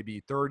 right? So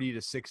maybe 30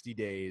 to 60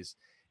 days,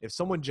 if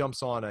someone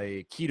jumps on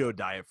a keto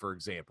diet, for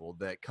example,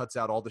 that cuts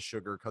out all the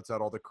sugar, cuts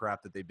out all the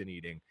crap that they've been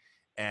eating,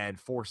 and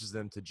forces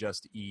them to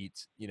just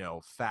eat,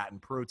 fat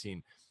and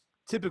protein,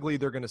 typically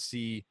they're going to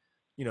see,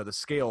 the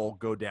scale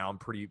go down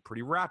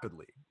pretty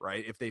rapidly,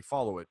 right? If they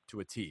follow it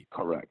to a T.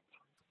 Correct.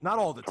 Not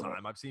all the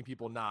time. I've seen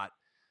people not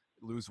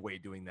lose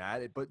weight doing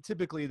that, but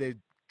typically they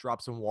drop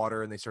some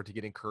water and they start to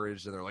get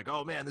encouraged and they're like,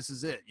 oh man, this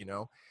is it,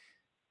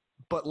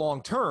 but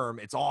long term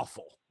it's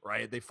awful,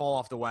 right? They fall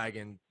off the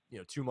wagon,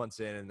 2 months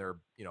in, and they're,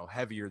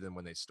 heavier than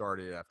when they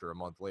started after a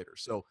month later.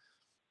 So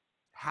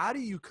how do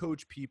you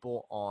coach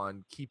people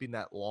on keeping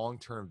that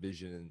long-term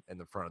vision in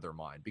the front of their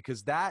mind?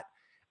 Because that,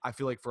 I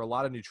feel like for a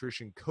lot of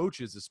nutrition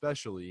coaches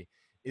especially,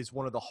 is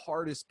one of the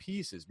hardest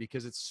pieces,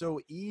 because it's so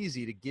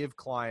easy to give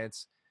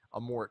clients a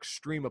more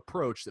extreme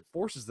approach that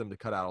forces them to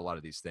cut out a lot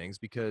of these things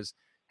because,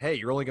 hey,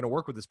 you're only going to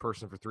work with this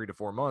person for 3 to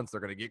 4 months.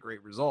 They're going to get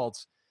great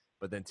results.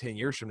 But then 10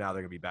 years from now,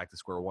 they're going to be back to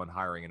square one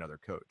hiring another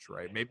coach,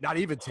 right? Maybe not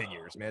even 10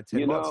 years, man,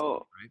 10 months,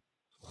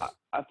 right?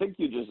 I think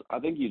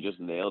you just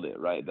nailed it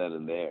right then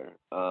and there.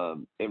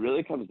 It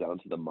really comes down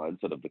to the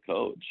mindset of the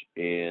coach.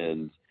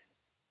 And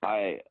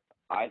I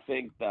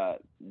think that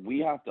we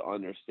have to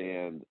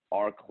understand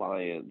our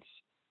clients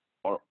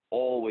are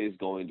always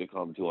going to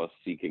come to us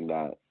seeking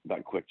that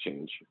quick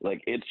change.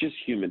 Like, it's just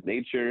human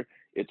nature.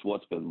 It's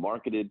what's been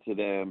marketed to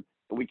them.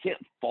 And we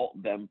can't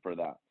fault them for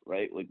that,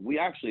 right? Like, we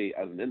actually,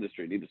 as an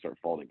industry, need to start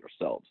faulting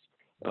ourselves.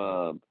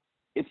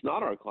 It's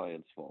not our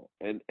client's fault.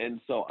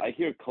 And so I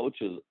hear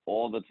coaches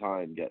all the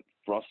time get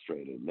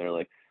frustrated. And they're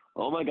like,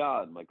 oh my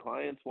God, my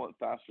clients want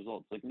fast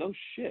results. Like, no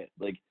shit.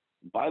 Like,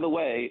 by the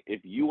way,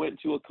 if you went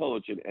to a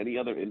coach in any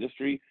other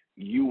industry,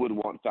 you would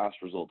want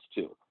fast results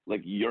too.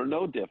 Like, you're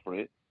no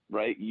different,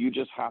 right? You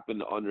just happen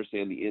to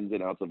understand the ins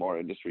and outs of our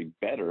industry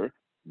better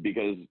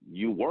because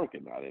you work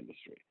in that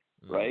industry,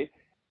 right?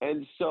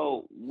 And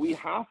so we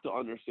have to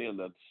understand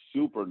that's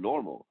super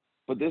normal.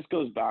 But this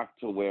goes back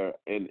to where,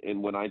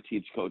 and when I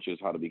teach coaches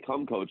how to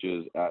become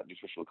coaches at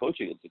Nutritional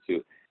Coaching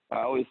Institute,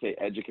 I always say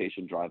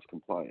education drives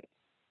compliance.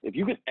 If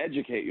you can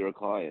educate your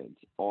clients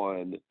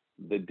on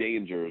the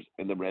dangers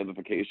and the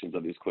ramifications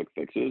of these quick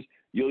fixes,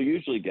 you'll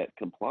usually get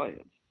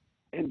compliance.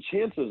 And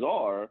chances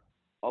are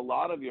a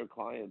lot of your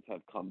clients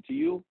have come to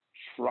you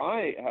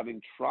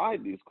having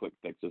tried these quick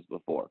fixes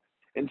before.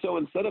 And so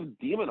instead of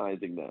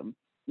demonizing them,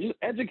 you just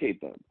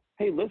educate them.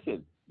 Hey,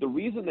 listen, the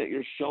reason that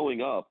you're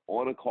showing up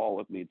on a call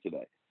with me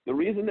today, the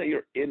reason that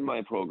you're in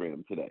my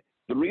program today,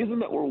 the reason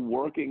that we're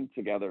working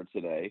together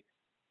today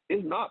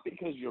is not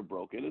because you're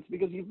broken. It's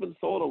because you've been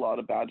sold a lot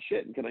of bad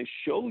shit. And can I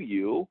show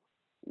you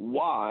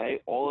why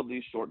all of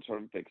these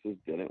short-term fixes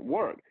didn't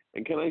work?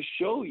 And can I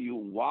show you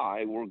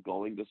why we're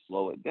going to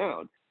slow it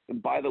down?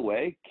 And by the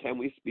way, can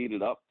we speed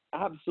it up?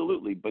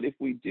 Absolutely. But if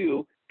we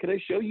do, can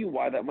I show you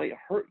why that might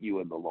hurt you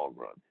in the long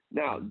run?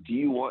 Now, do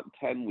you want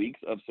 10 weeks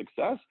of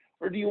success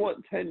or do you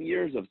want 10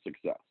 years of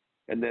success?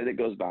 And then it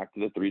goes back to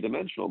the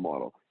three-dimensional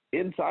model.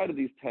 Inside of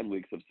these 10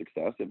 weeks of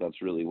success, if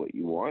that's really what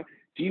you want,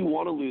 do you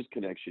want to lose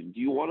connection? Do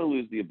you want to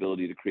lose the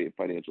ability to create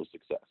financial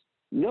success?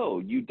 No,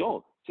 you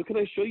don't. So can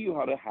I show you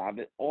how to have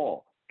it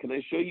all? Can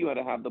I show you how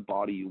to have the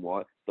body you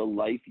want, the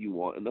life you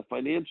want, and the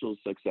financial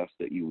success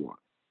that you want?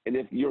 And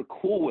if you're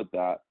cool with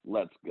that,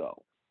 let's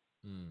go.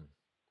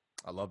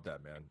 I love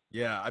that, man.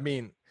 Yeah, I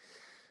mean,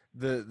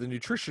 the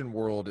nutrition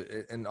world,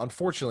 and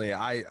unfortunately,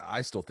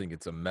 I still think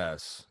it's a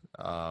mess.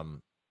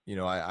 You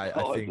know, I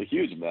think it's a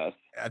huge mess.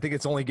 I think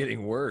it's only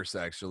getting worse,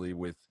 actually,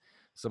 with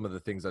some of the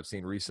things I've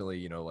seen recently.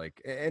 You know,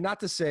 like, and not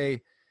to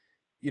say,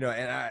 you know,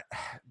 and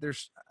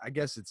I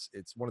guess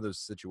it's one of those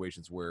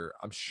situations where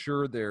I'm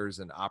sure there's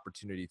an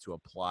opportunity to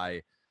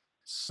apply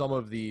some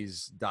of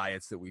these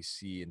diets that we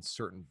see in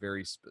certain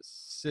very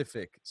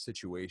specific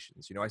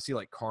situations. You know, I see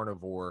like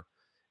carnivore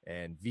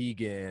and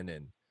vegan,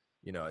 and,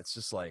 you know, it's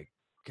just like,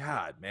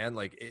 God, man,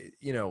 like,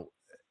 you know,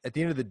 at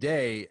the end of the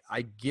day,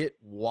 I get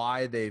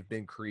why they've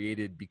been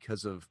created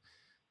because of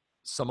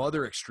some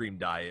other extreme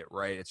diet,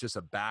 right? It's just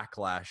a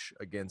backlash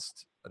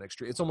against an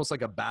extreme. It's almost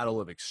like a battle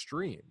of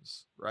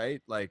extremes,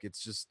 right? Like,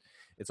 it's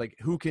like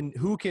who can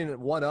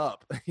one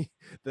up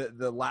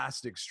the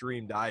last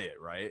extreme diet,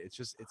 right? It's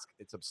just,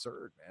 it's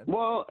absurd, man.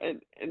 Well,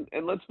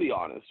 and let's be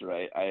honest,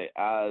 right?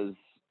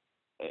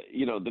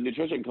 You know, the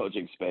nutrition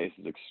coaching space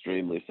is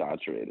extremely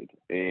saturated,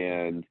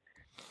 and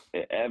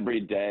every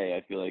day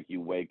I feel like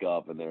you wake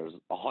up and there's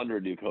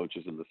 100 new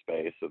coaches in the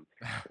space, and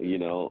you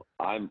know,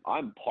 I'm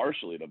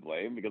partially to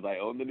blame because I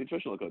own the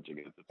nutritional coaching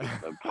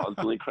institute. I'm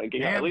constantly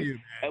cranking out.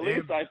 At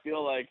least I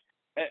feel like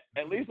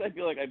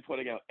I'm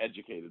putting out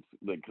educated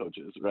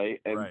coaches,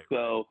 right? And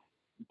so,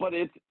 but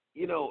it's,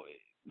 you know,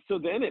 so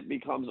then it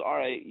becomes, all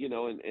right, you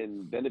know,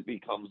 and then it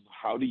becomes,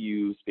 how do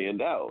you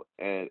stand out?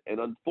 And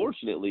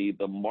unfortunately,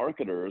 the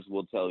marketers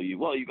will tell you,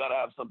 well, you got to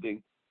have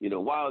something, you know,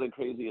 wild and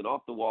crazy and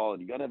off the wall,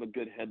 and you got to have a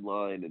good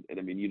headline. And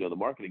I mean, you know, the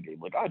marketing game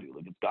like I do,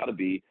 like it's got to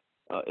be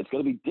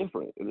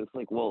different. And it's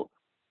like, well,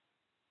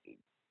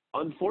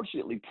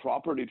 unfortunately,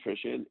 proper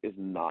nutrition is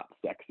not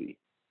sexy.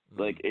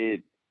 Like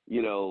it,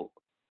 you know,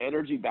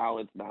 energy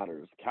balance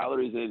matters.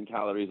 Calories in,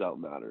 calories out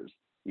matters.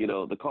 You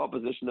know, the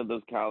composition of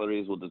those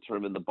calories will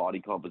determine the body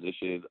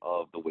composition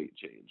of the weight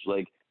change.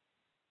 Like,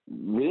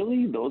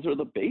 really, those are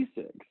the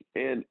basics.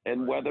 And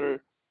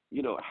whether,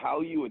 you know,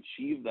 how you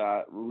achieve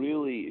that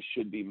really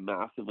should be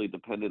massively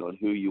dependent on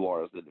who you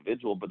are as an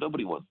individual, but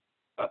nobody wants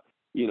that.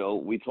 You know,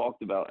 we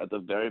talked about at the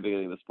very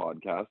beginning of this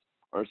podcast,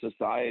 our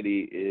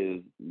society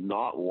is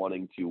not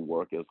wanting to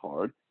work as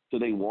hard, so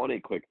they want a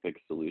quick fix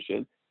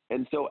solution.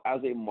 And so as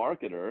a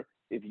marketer,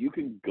 if you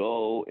can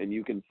go and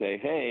you can say,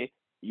 hey,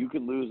 you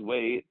can lose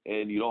weight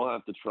and you don't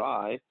have to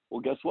try,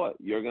 well, guess what?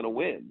 You're going to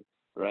win,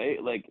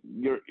 right? Like,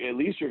 at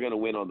least you're going to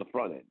win on the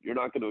front end. You're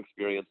not going to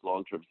experience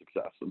long-term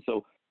success. And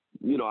so,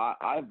 you know,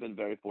 I've been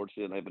very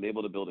fortunate. I've been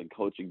able to build a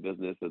coaching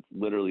business that's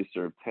literally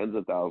served tens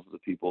of thousands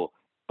of people.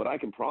 But I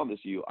can promise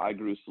you, I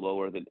grew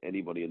slower than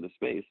anybody in the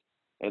space.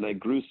 And I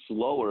grew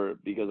slower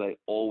because I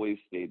always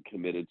stayed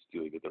committed to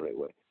doing it the right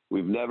way.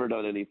 We've never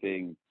done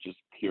anything just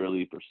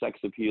purely for sex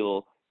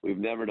appeal. We've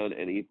never done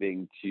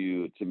anything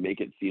to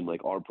make it seem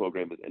like our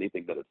program is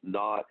anything that it's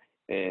not.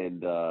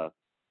 And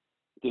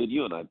dude,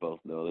 you and I both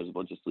know there's a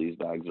bunch of sleaze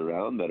bags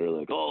around that are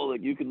like, oh,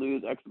 like you can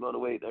lose X amount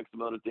of weight, X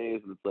amount of days.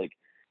 And it's like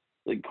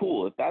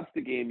cool. If that's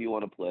the game you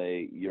want to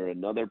play, you're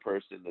another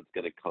person that's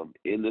going to come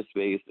in the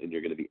space and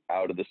you're going to be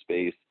out of the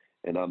space.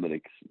 And I'm going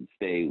to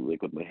stay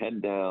like with my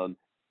head down,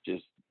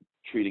 just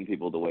treating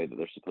people the way that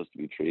they're supposed to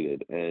be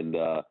treated. And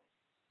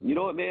you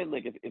know what, man,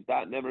 like if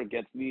that never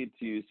gets me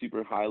to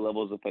super high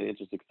levels of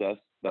financial success,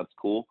 that's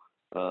cool.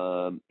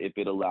 If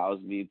it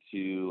allows me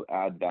to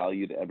add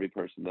value to every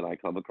person that I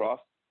come across,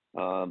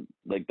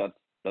 like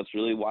that's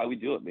really why we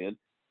do it, man.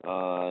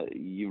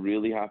 You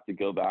really have to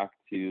go back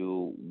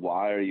to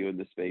why are you in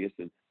the space?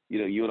 And, you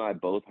know, you and I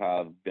both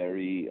have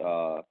very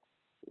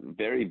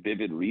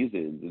vivid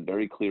reasons and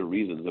very clear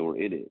reasons that we're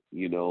in it.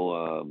 You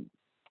know,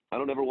 I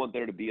don't ever want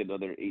there to be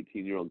another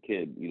 18-year-old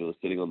kid, you know,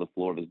 sitting on the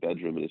floor of his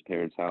bedroom in his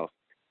parents' house,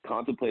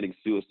 contemplating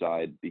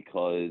suicide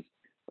because,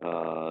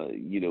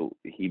 you know,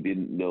 he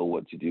didn't know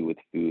what to do with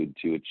food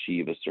to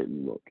achieve a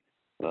certain look.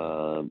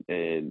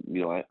 And,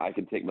 you know, I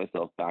can take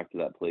myself back to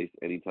that place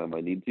anytime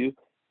I need to,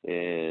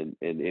 and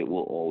it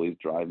will always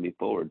drive me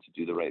forward to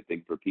do the right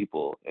thing for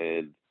people.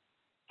 And,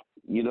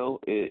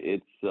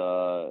 it's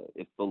the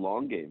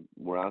long game.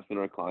 We're asking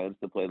our clients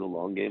to play the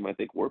long game. I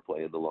think we're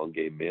playing the long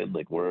game, man.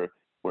 Like we're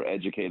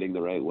educating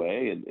the right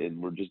way,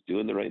 and we're just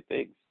doing the right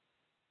things.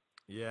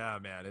 Yeah,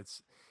 man,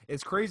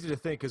 it's crazy to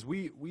think because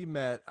we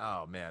met.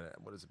 Oh man,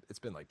 what is it? It's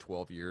been like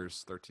 12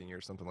 years, 13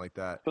 years, something like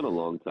that. It's been a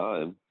long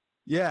time.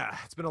 Yeah,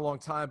 it's been a long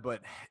time,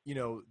 but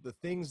the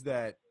things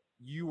that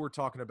you were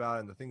talking about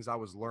and the things I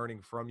was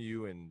learning from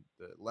you and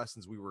the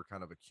lessons we were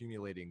kind of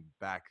accumulating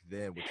back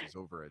then, which is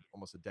over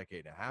almost a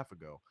decade and a half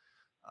ago,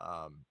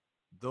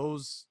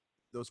 those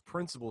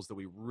principles that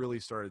we really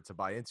started to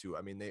buy into.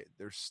 I mean,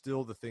 they're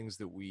still the things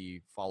that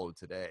we follow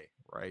today,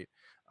 right?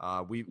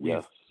 We've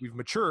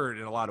matured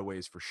in a lot of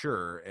ways for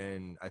sure,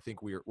 and I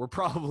think we're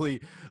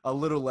probably a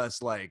little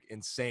less like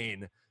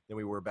insane than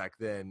we were back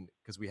then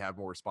because we have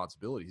more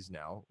responsibilities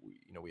now.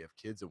 We have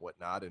kids and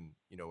whatnot, and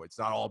it's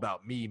not all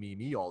about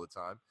me all the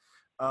time.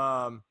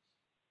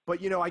 But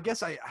I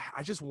guess I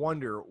just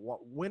wonder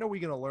when are we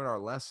going to learn our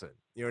lesson?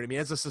 You know what I mean?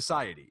 As a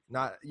society,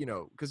 not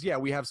because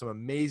we have some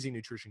amazing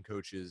nutrition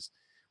coaches,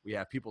 we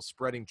have people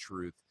spreading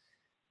truth,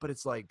 but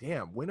it's like,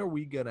 damn, when are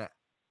we going to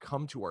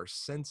come to our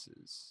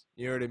senses?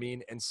 You know what I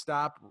mean? And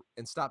stop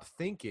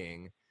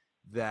thinking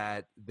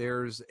that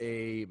there's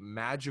a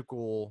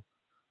magical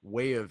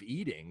way of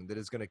eating that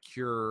is going to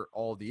cure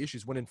all the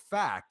issues, when in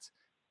fact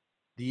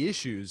the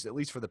issues, at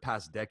least for the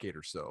past decade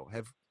or so,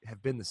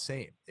 have been the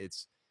same.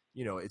 It's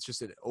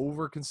just an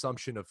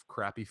overconsumption of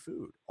crappy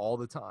food all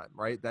the time,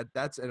 right?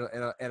 That's and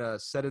a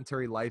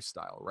sedentary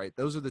lifestyle, right?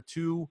 Those are the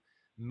two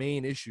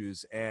main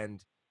issues,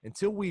 and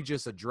until we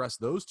just address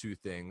those two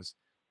things,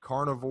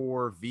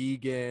 carnivore,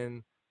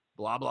 vegan,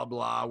 blah blah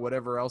blah,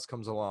 whatever else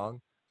comes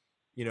along,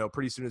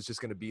 pretty soon it's just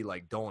going to be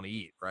like, don't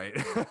eat, right?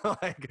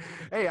 Like,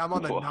 hey, I'm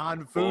on the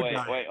non-food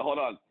diet. Wait, hold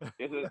on.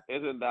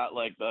 Isn't that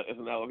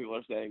what people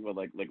are saying with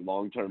like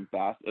long-term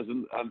fast?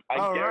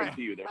 I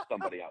guarantee you there's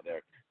somebody out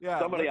there. Yeah,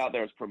 somebody out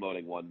there is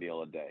promoting one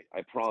meal a day.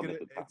 I promise.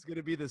 It's going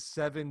to be the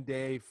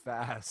 7-day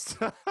fast.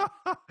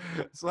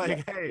 It's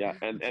like, hey. Yeah,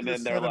 and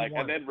then they're like,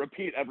 and then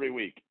repeat every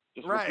week.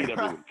 Just repeat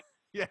every week.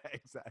 Yeah,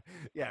 exactly.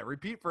 Yeah,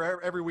 repeat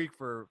for every week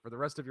for the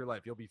rest of your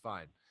life. You'll be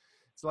fine.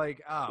 It's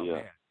like, oh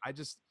man, I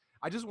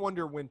just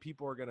wonder when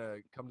people are going to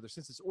come to their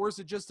senses, or is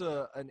it just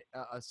a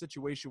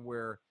situation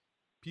where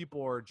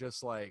people are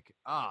just like,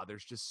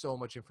 there's just so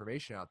much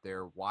information out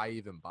there. Why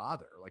even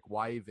bother? Like,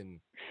 why even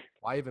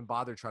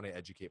bother trying to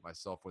educate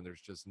myself when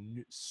there's just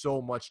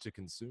so much to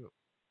consume?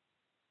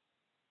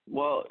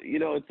 Well,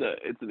 it's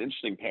an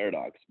interesting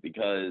paradox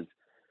because,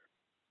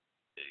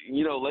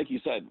 like you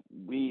said,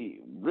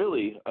 we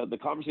really, the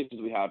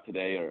conversations we have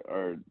today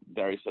are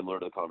very similar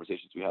to the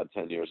conversations we had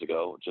 10 years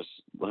ago, just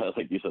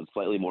like you said,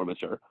 slightly more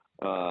mature.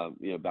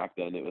 Back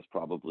then it was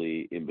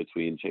probably in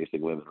between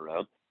chasing women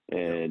around,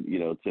 and,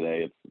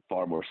 today it's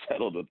far more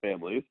settled with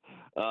families.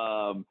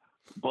 But,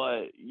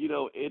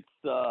 it's,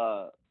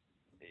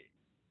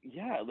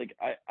 like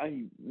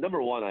I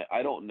number one,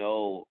 I don't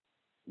know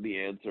the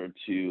answer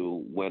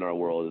to when our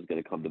world is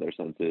going to come to their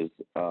senses.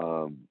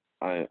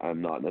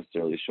 I'm not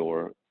necessarily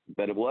sure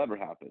that it will ever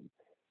happen.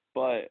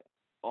 But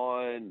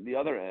on the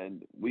other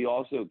end, we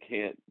also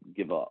can't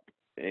give up.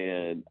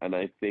 And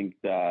I think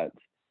that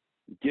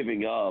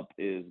giving up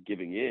is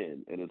giving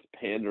in, and it's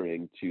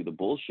pandering to the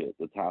bullshit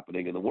that's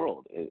happening in the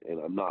world. And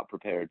I'm not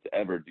prepared to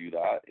ever do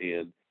that.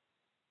 And,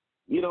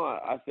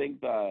 I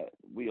think that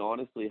we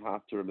honestly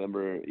have to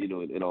remember,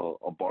 and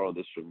I'll borrow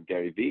this from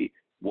Gary Vee,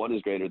 1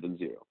 is greater than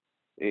 0.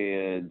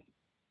 And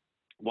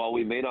while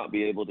we may not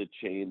be able to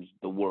change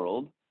the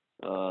world,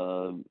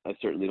 I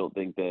certainly don't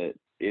think that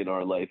in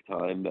our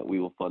lifetime that we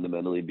will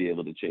fundamentally be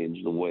able to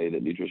change the way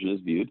that nutrition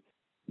is viewed.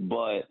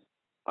 But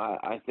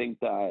I think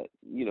that,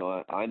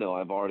 I know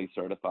I've already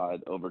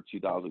certified over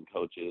 2,000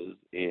 coaches,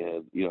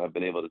 and, I've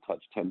been able to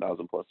touch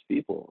 10,000 plus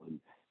people. And,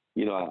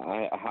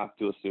 I have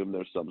to assume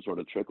there's some sort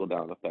of trickle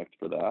down effect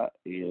for that.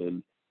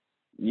 And,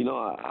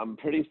 I'm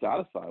pretty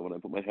satisfied when I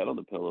put my head on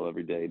the pillow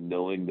every day,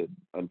 knowing that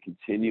I'm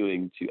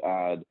continuing to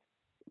add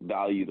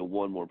value to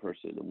one more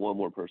person and one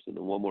more person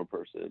and one more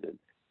person.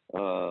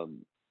 And,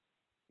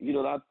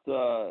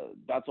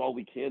 that's all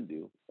we can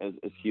do as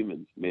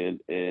humans, man.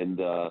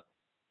 And,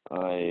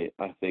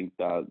 I think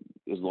that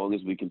as long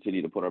as we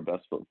continue to put our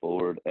best foot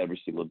forward every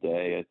single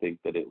day, I think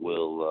that it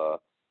will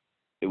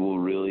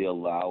really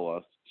allow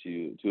us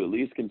to at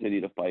least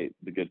continue to fight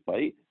the good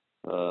fight,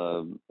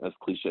 as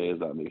cliche as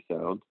that may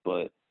sound.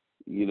 But,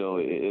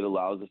 it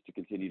allows us to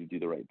continue to do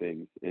the right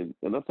things. And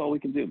that's all we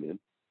can do, man.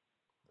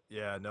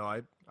 Yeah, no,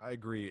 I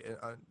agree.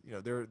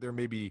 There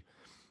may be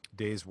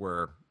days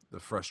where the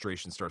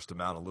frustration starts to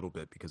mount a little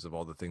bit because of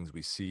all the things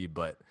we see,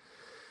 but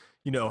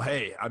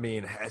hey, I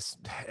mean,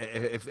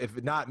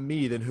 if not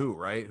me, then who,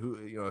 right?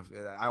 If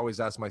I always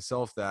ask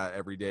myself that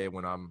every day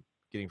when I'm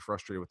getting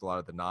frustrated with a lot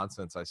of the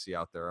nonsense I see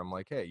out there. I'm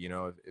like, hey,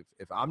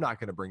 if I'm not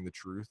going to bring the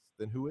truth,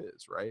 then who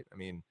is, right? I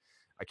mean,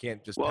 I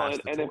can't just pass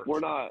the torch.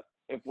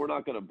 If we're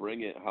not going to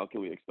bring it, how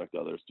can we expect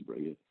others to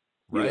bring it?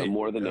 Right.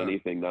 More than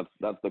anything, that's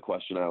the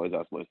question I always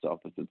ask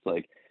myself. It's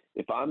like,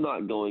 if I'm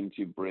not going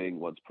to bring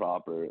what's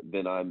proper,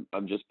 then I'm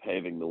just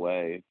paving the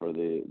way for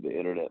the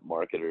internet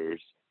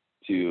marketers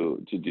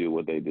to do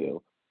what they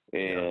do.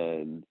 Yeah.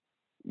 And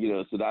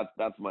so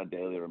that's my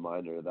daily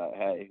reminder that,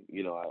 hey,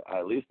 I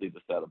at least need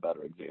to set a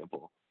better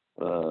example.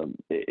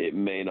 It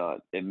may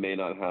not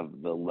have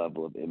the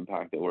level of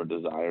impact that we're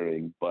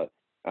desiring, but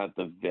at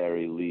the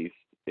very least,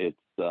 it's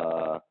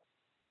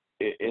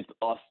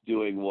us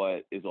doing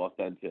what is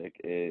authentic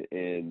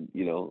and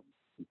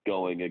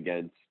going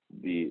against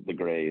the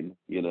grain.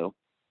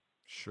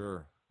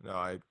 Sure. No,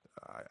 I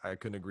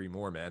couldn't agree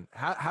more, man.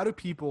 How do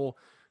people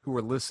who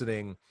are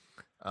listening,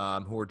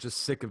 who are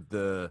just sick of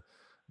the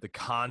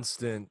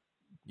constant,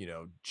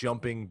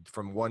 jumping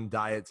from one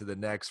diet to the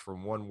next,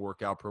 from one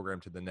workout program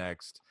to the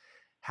next,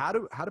 how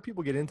do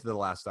people get into The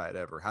Last Diet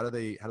Ever? How do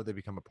they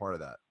become a part of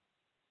that?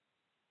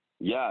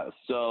 Yeah,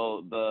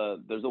 so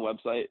there's a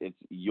website. It's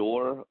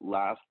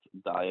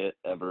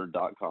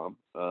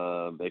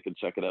yourlastdietever.com. They can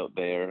check it out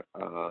there.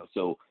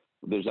 So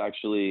there's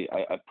actually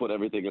I put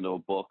everything into a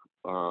book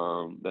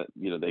that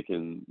they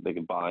can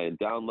buy and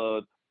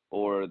download,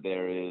 or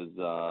there's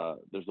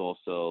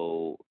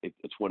also a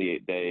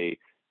 28-day.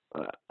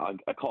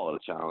 I call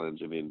it a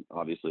challenge. I mean,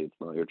 obviously it's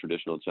not your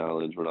traditional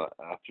challenge. We're not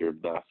after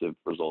massive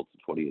results in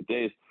 28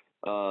 days.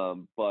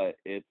 But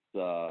it's,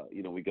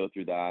 we go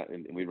through that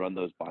and we run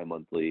those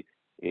bi-monthly,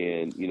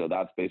 and,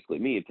 that's basically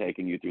me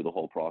taking you through the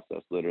whole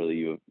process. Literally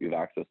you have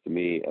access to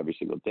me every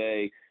single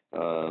day.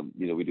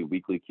 We do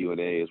weekly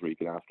Q&As where you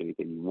can ask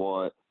anything you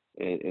want.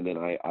 And then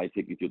I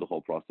take you through the whole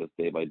process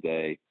day by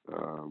day.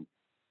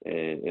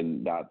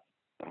 And that's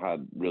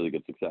had really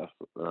good success.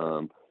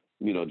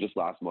 Just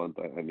last month,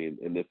 I mean,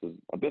 and this is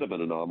a bit of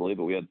an anomaly,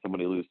 but we had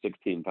somebody lose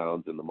 16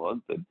 pounds in the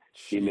month, and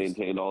he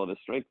maintained all of his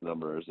strength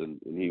numbers, and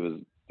he was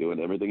doing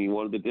everything he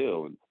wanted to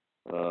do. And,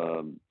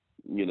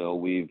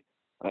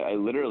 I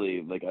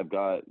literally, like, I've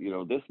got,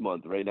 this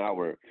month right now,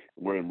 we're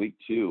in week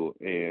 2,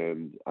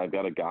 and I've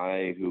got a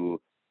guy who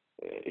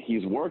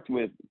he's worked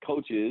with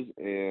coaches,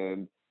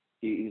 and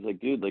he's like,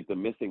 dude, like, the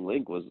missing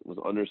link was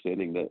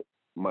understanding that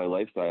my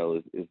lifestyle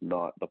is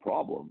not the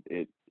problem.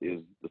 It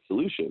is the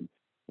solution.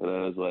 And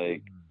I was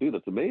like, dude,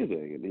 that's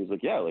amazing. And he's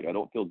like, yeah, like, I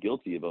don't feel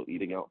guilty about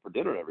eating out for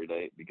dinner every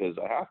night because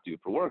I have to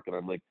for work. And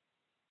I'm like,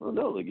 well,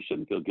 no, like, you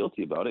shouldn't feel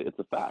guilty about it. It's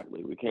a fact.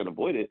 Like, we can't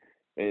avoid it.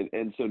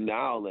 And so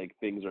now, like,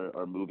 things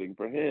are moving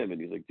for him.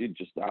 And he's like, dude,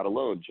 just that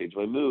alone changed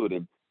my mood.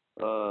 And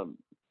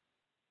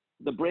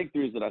the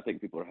breakthroughs that I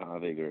think people are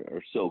having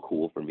are so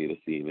cool for me to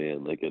see,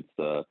 man. Like, it's,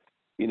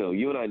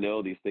 you and I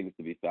know these things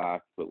to be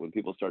facts, but when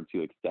people start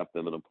to accept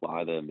them and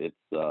apply them, it's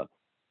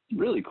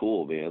really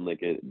cool, man.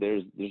 Like,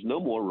 there's no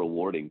more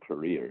rewarding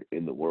career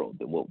in the world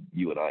than what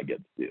you and I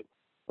get to do.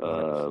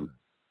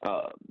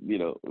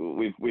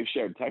 We've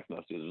shared text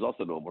messages. There's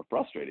also no more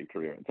frustrating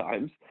career at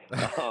times.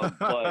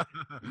 But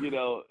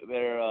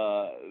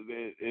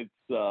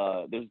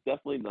there's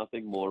definitely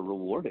nothing more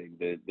rewarding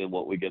than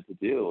what we get to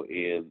do.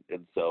 And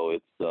so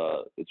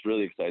it's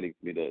really exciting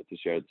for me to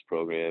share this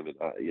program. And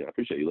I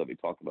appreciate you letting me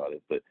talk about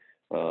it. But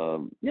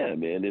yeah,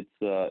 man, it's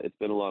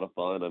been a lot of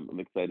fun. I'm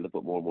excited to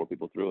put more and more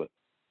people through it.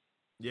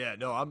 Yeah,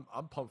 no,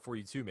 I'm pumped for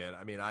you too, man.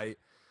 I mean, I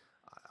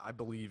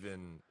believe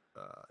in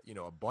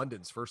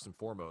abundance first and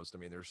foremost. I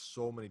mean, there's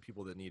so many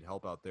people that need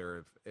help out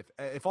there.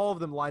 If all of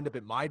them lined up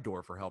at my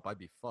door for help, I'd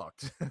be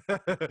fucked.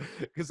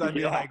 Because I'd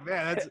be like,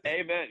 man, that's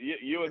amen.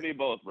 You and me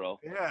both, bro.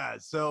 Yeah.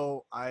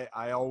 So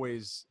I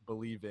always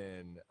believe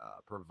in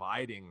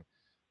providing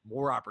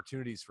more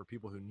opportunities for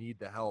people who need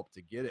the help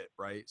to get it,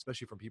 right?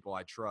 Especially from people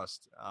I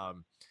trust.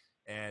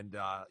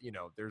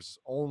 There's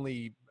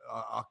only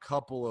a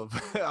couple of,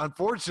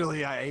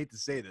 unfortunately, I hate to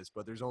say this,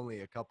 but there's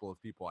only a couple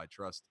of people I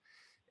trust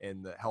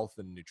in the health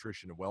and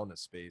nutrition and wellness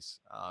space.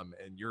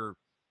 And you're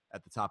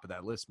at the top of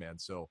that list, man.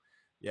 So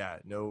yeah,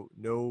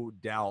 no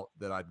doubt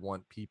that I'd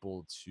want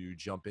people to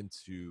jump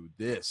into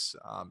this.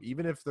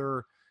 Even if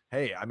they're,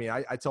 hey, I mean,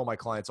 I tell my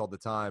clients all the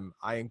time,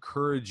 I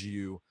encourage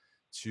you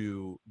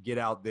to get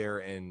out there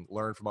and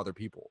learn from other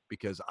people,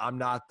 because I'm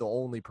not the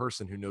only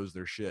person who knows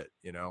their shit.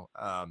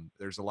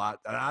 There's a lot,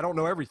 and I don't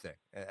know everything.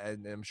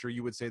 And I'm sure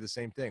you would say the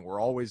same thing.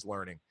 We're always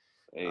learning.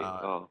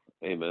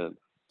 Amen.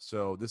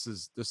 So this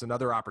is just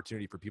another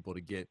opportunity for people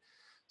to get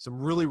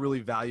some really, really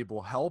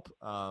valuable help.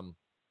 And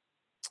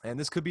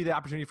this could be the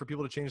opportunity for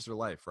people to change their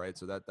life, right?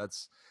 So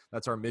that's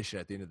our mission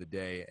at the end of the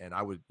day. And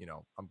I would,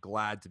 I'm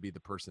glad to be the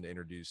person to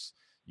introduce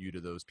you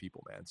to those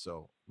people, man.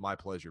 So my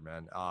pleasure,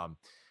 man.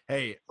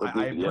 Hey,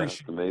 I appreciate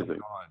you coming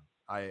on.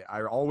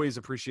 I always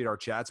appreciate our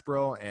chats,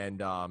 bro.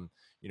 And,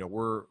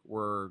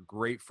 we're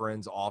great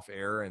friends off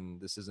air, and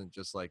this isn't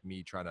just like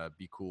me trying to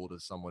be cool to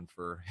someone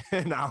for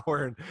an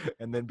hour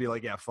and then be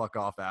like, yeah, fuck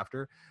off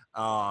after.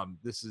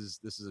 This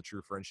is a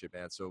true friendship,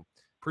 man. So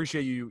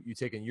appreciate you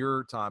taking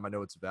your time. I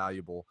know it's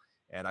valuable.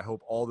 And I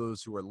hope all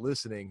those who are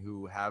listening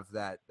who have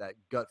that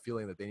gut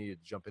feeling that they need to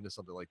jump into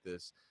something like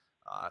this,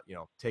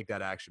 take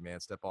that action, man.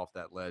 Step off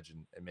that ledge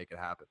and make it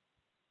happen.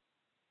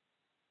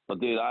 Well,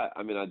 dude, I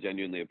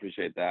genuinely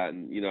appreciate that.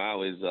 And,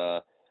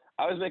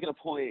 I was making a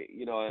point,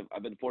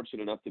 I've been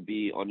fortunate enough to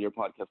be on your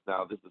podcast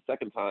now. This is the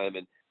second time.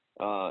 And,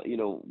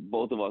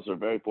 both of us are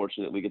very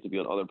fortunate. We get to be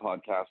on other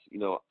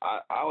podcasts. I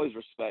always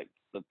respect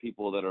the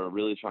people that are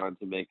really trying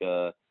to make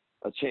a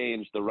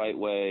change the right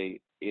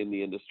way in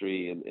the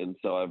industry. And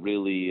so I'm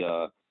really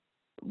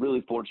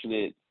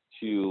fortunate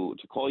to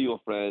call you a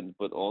friend,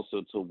 but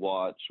also to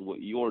watch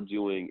what you're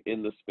doing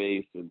in the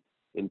space and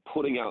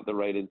putting out the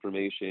right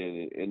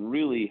information and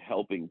really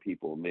helping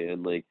people,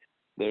 man. Like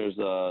there's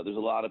a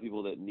lot of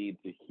people that need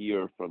to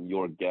hear from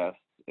your guests,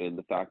 and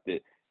the fact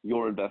that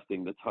you're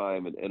investing the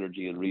time and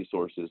energy and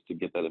resources to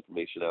get that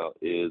information out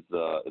is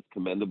it's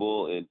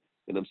commendable, and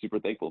I'm super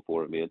thankful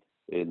for it, man.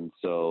 And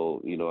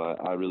so,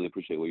 I really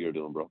appreciate what you're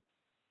doing, bro.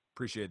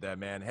 Appreciate that,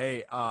 man.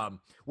 Hey,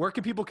 where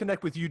can people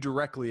connect with you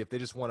directly if they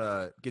just want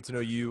to get to know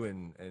you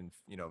and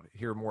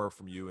hear more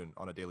from you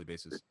on a daily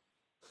basis?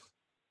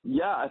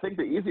 Yeah, I think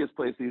the easiest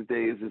place these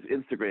days is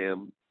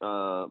Instagram.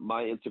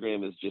 My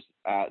Instagram is just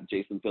at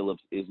Jason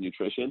Phillips is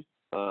Nutrition.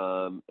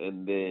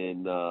 And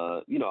then,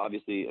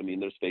 obviously,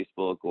 there's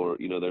Facebook, or,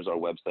 there's our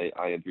website,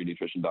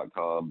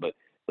 in3nutrition.com. But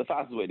the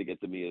fastest way to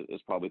get to me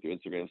is probably through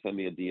Instagram. Send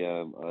me a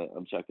DM.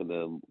 I'm checking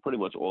them pretty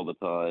much all the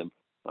time.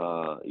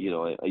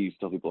 I used to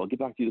tell people I'll get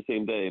back to you the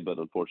same day, but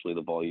unfortunately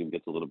the volume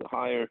gets a little bit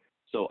higher.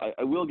 So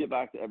I will get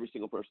back to every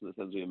single person that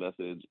sends me a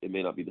message. It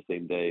may not be the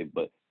same day,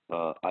 but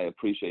I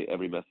appreciate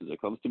every message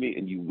that comes to me,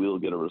 and you will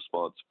get a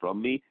response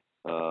from me.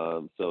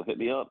 So hit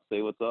me up,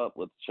 say what's up,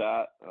 let's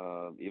chat.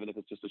 Even if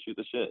it's just to shoot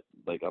the shit,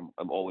 like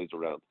I'm always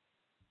around.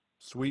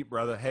 Sweet,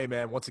 brother. Hey,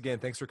 man, once again,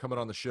 thanks for coming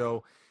on the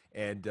show,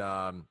 and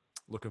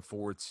looking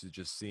forward to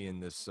just seeing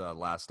this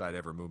Last Diet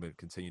Ever movement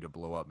continue to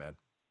blow up, man.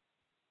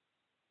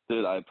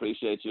 Dude, I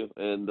appreciate you,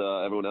 and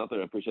everyone out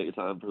there, I appreciate your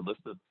time for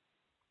listening.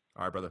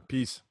 All right, brother.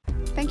 Peace.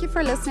 Thank you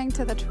for listening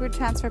to the True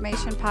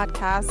Transformation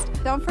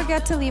Podcast. Don't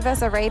forget to leave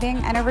us a rating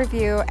and a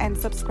review and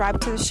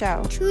subscribe to the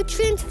show. True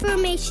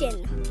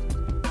transformation.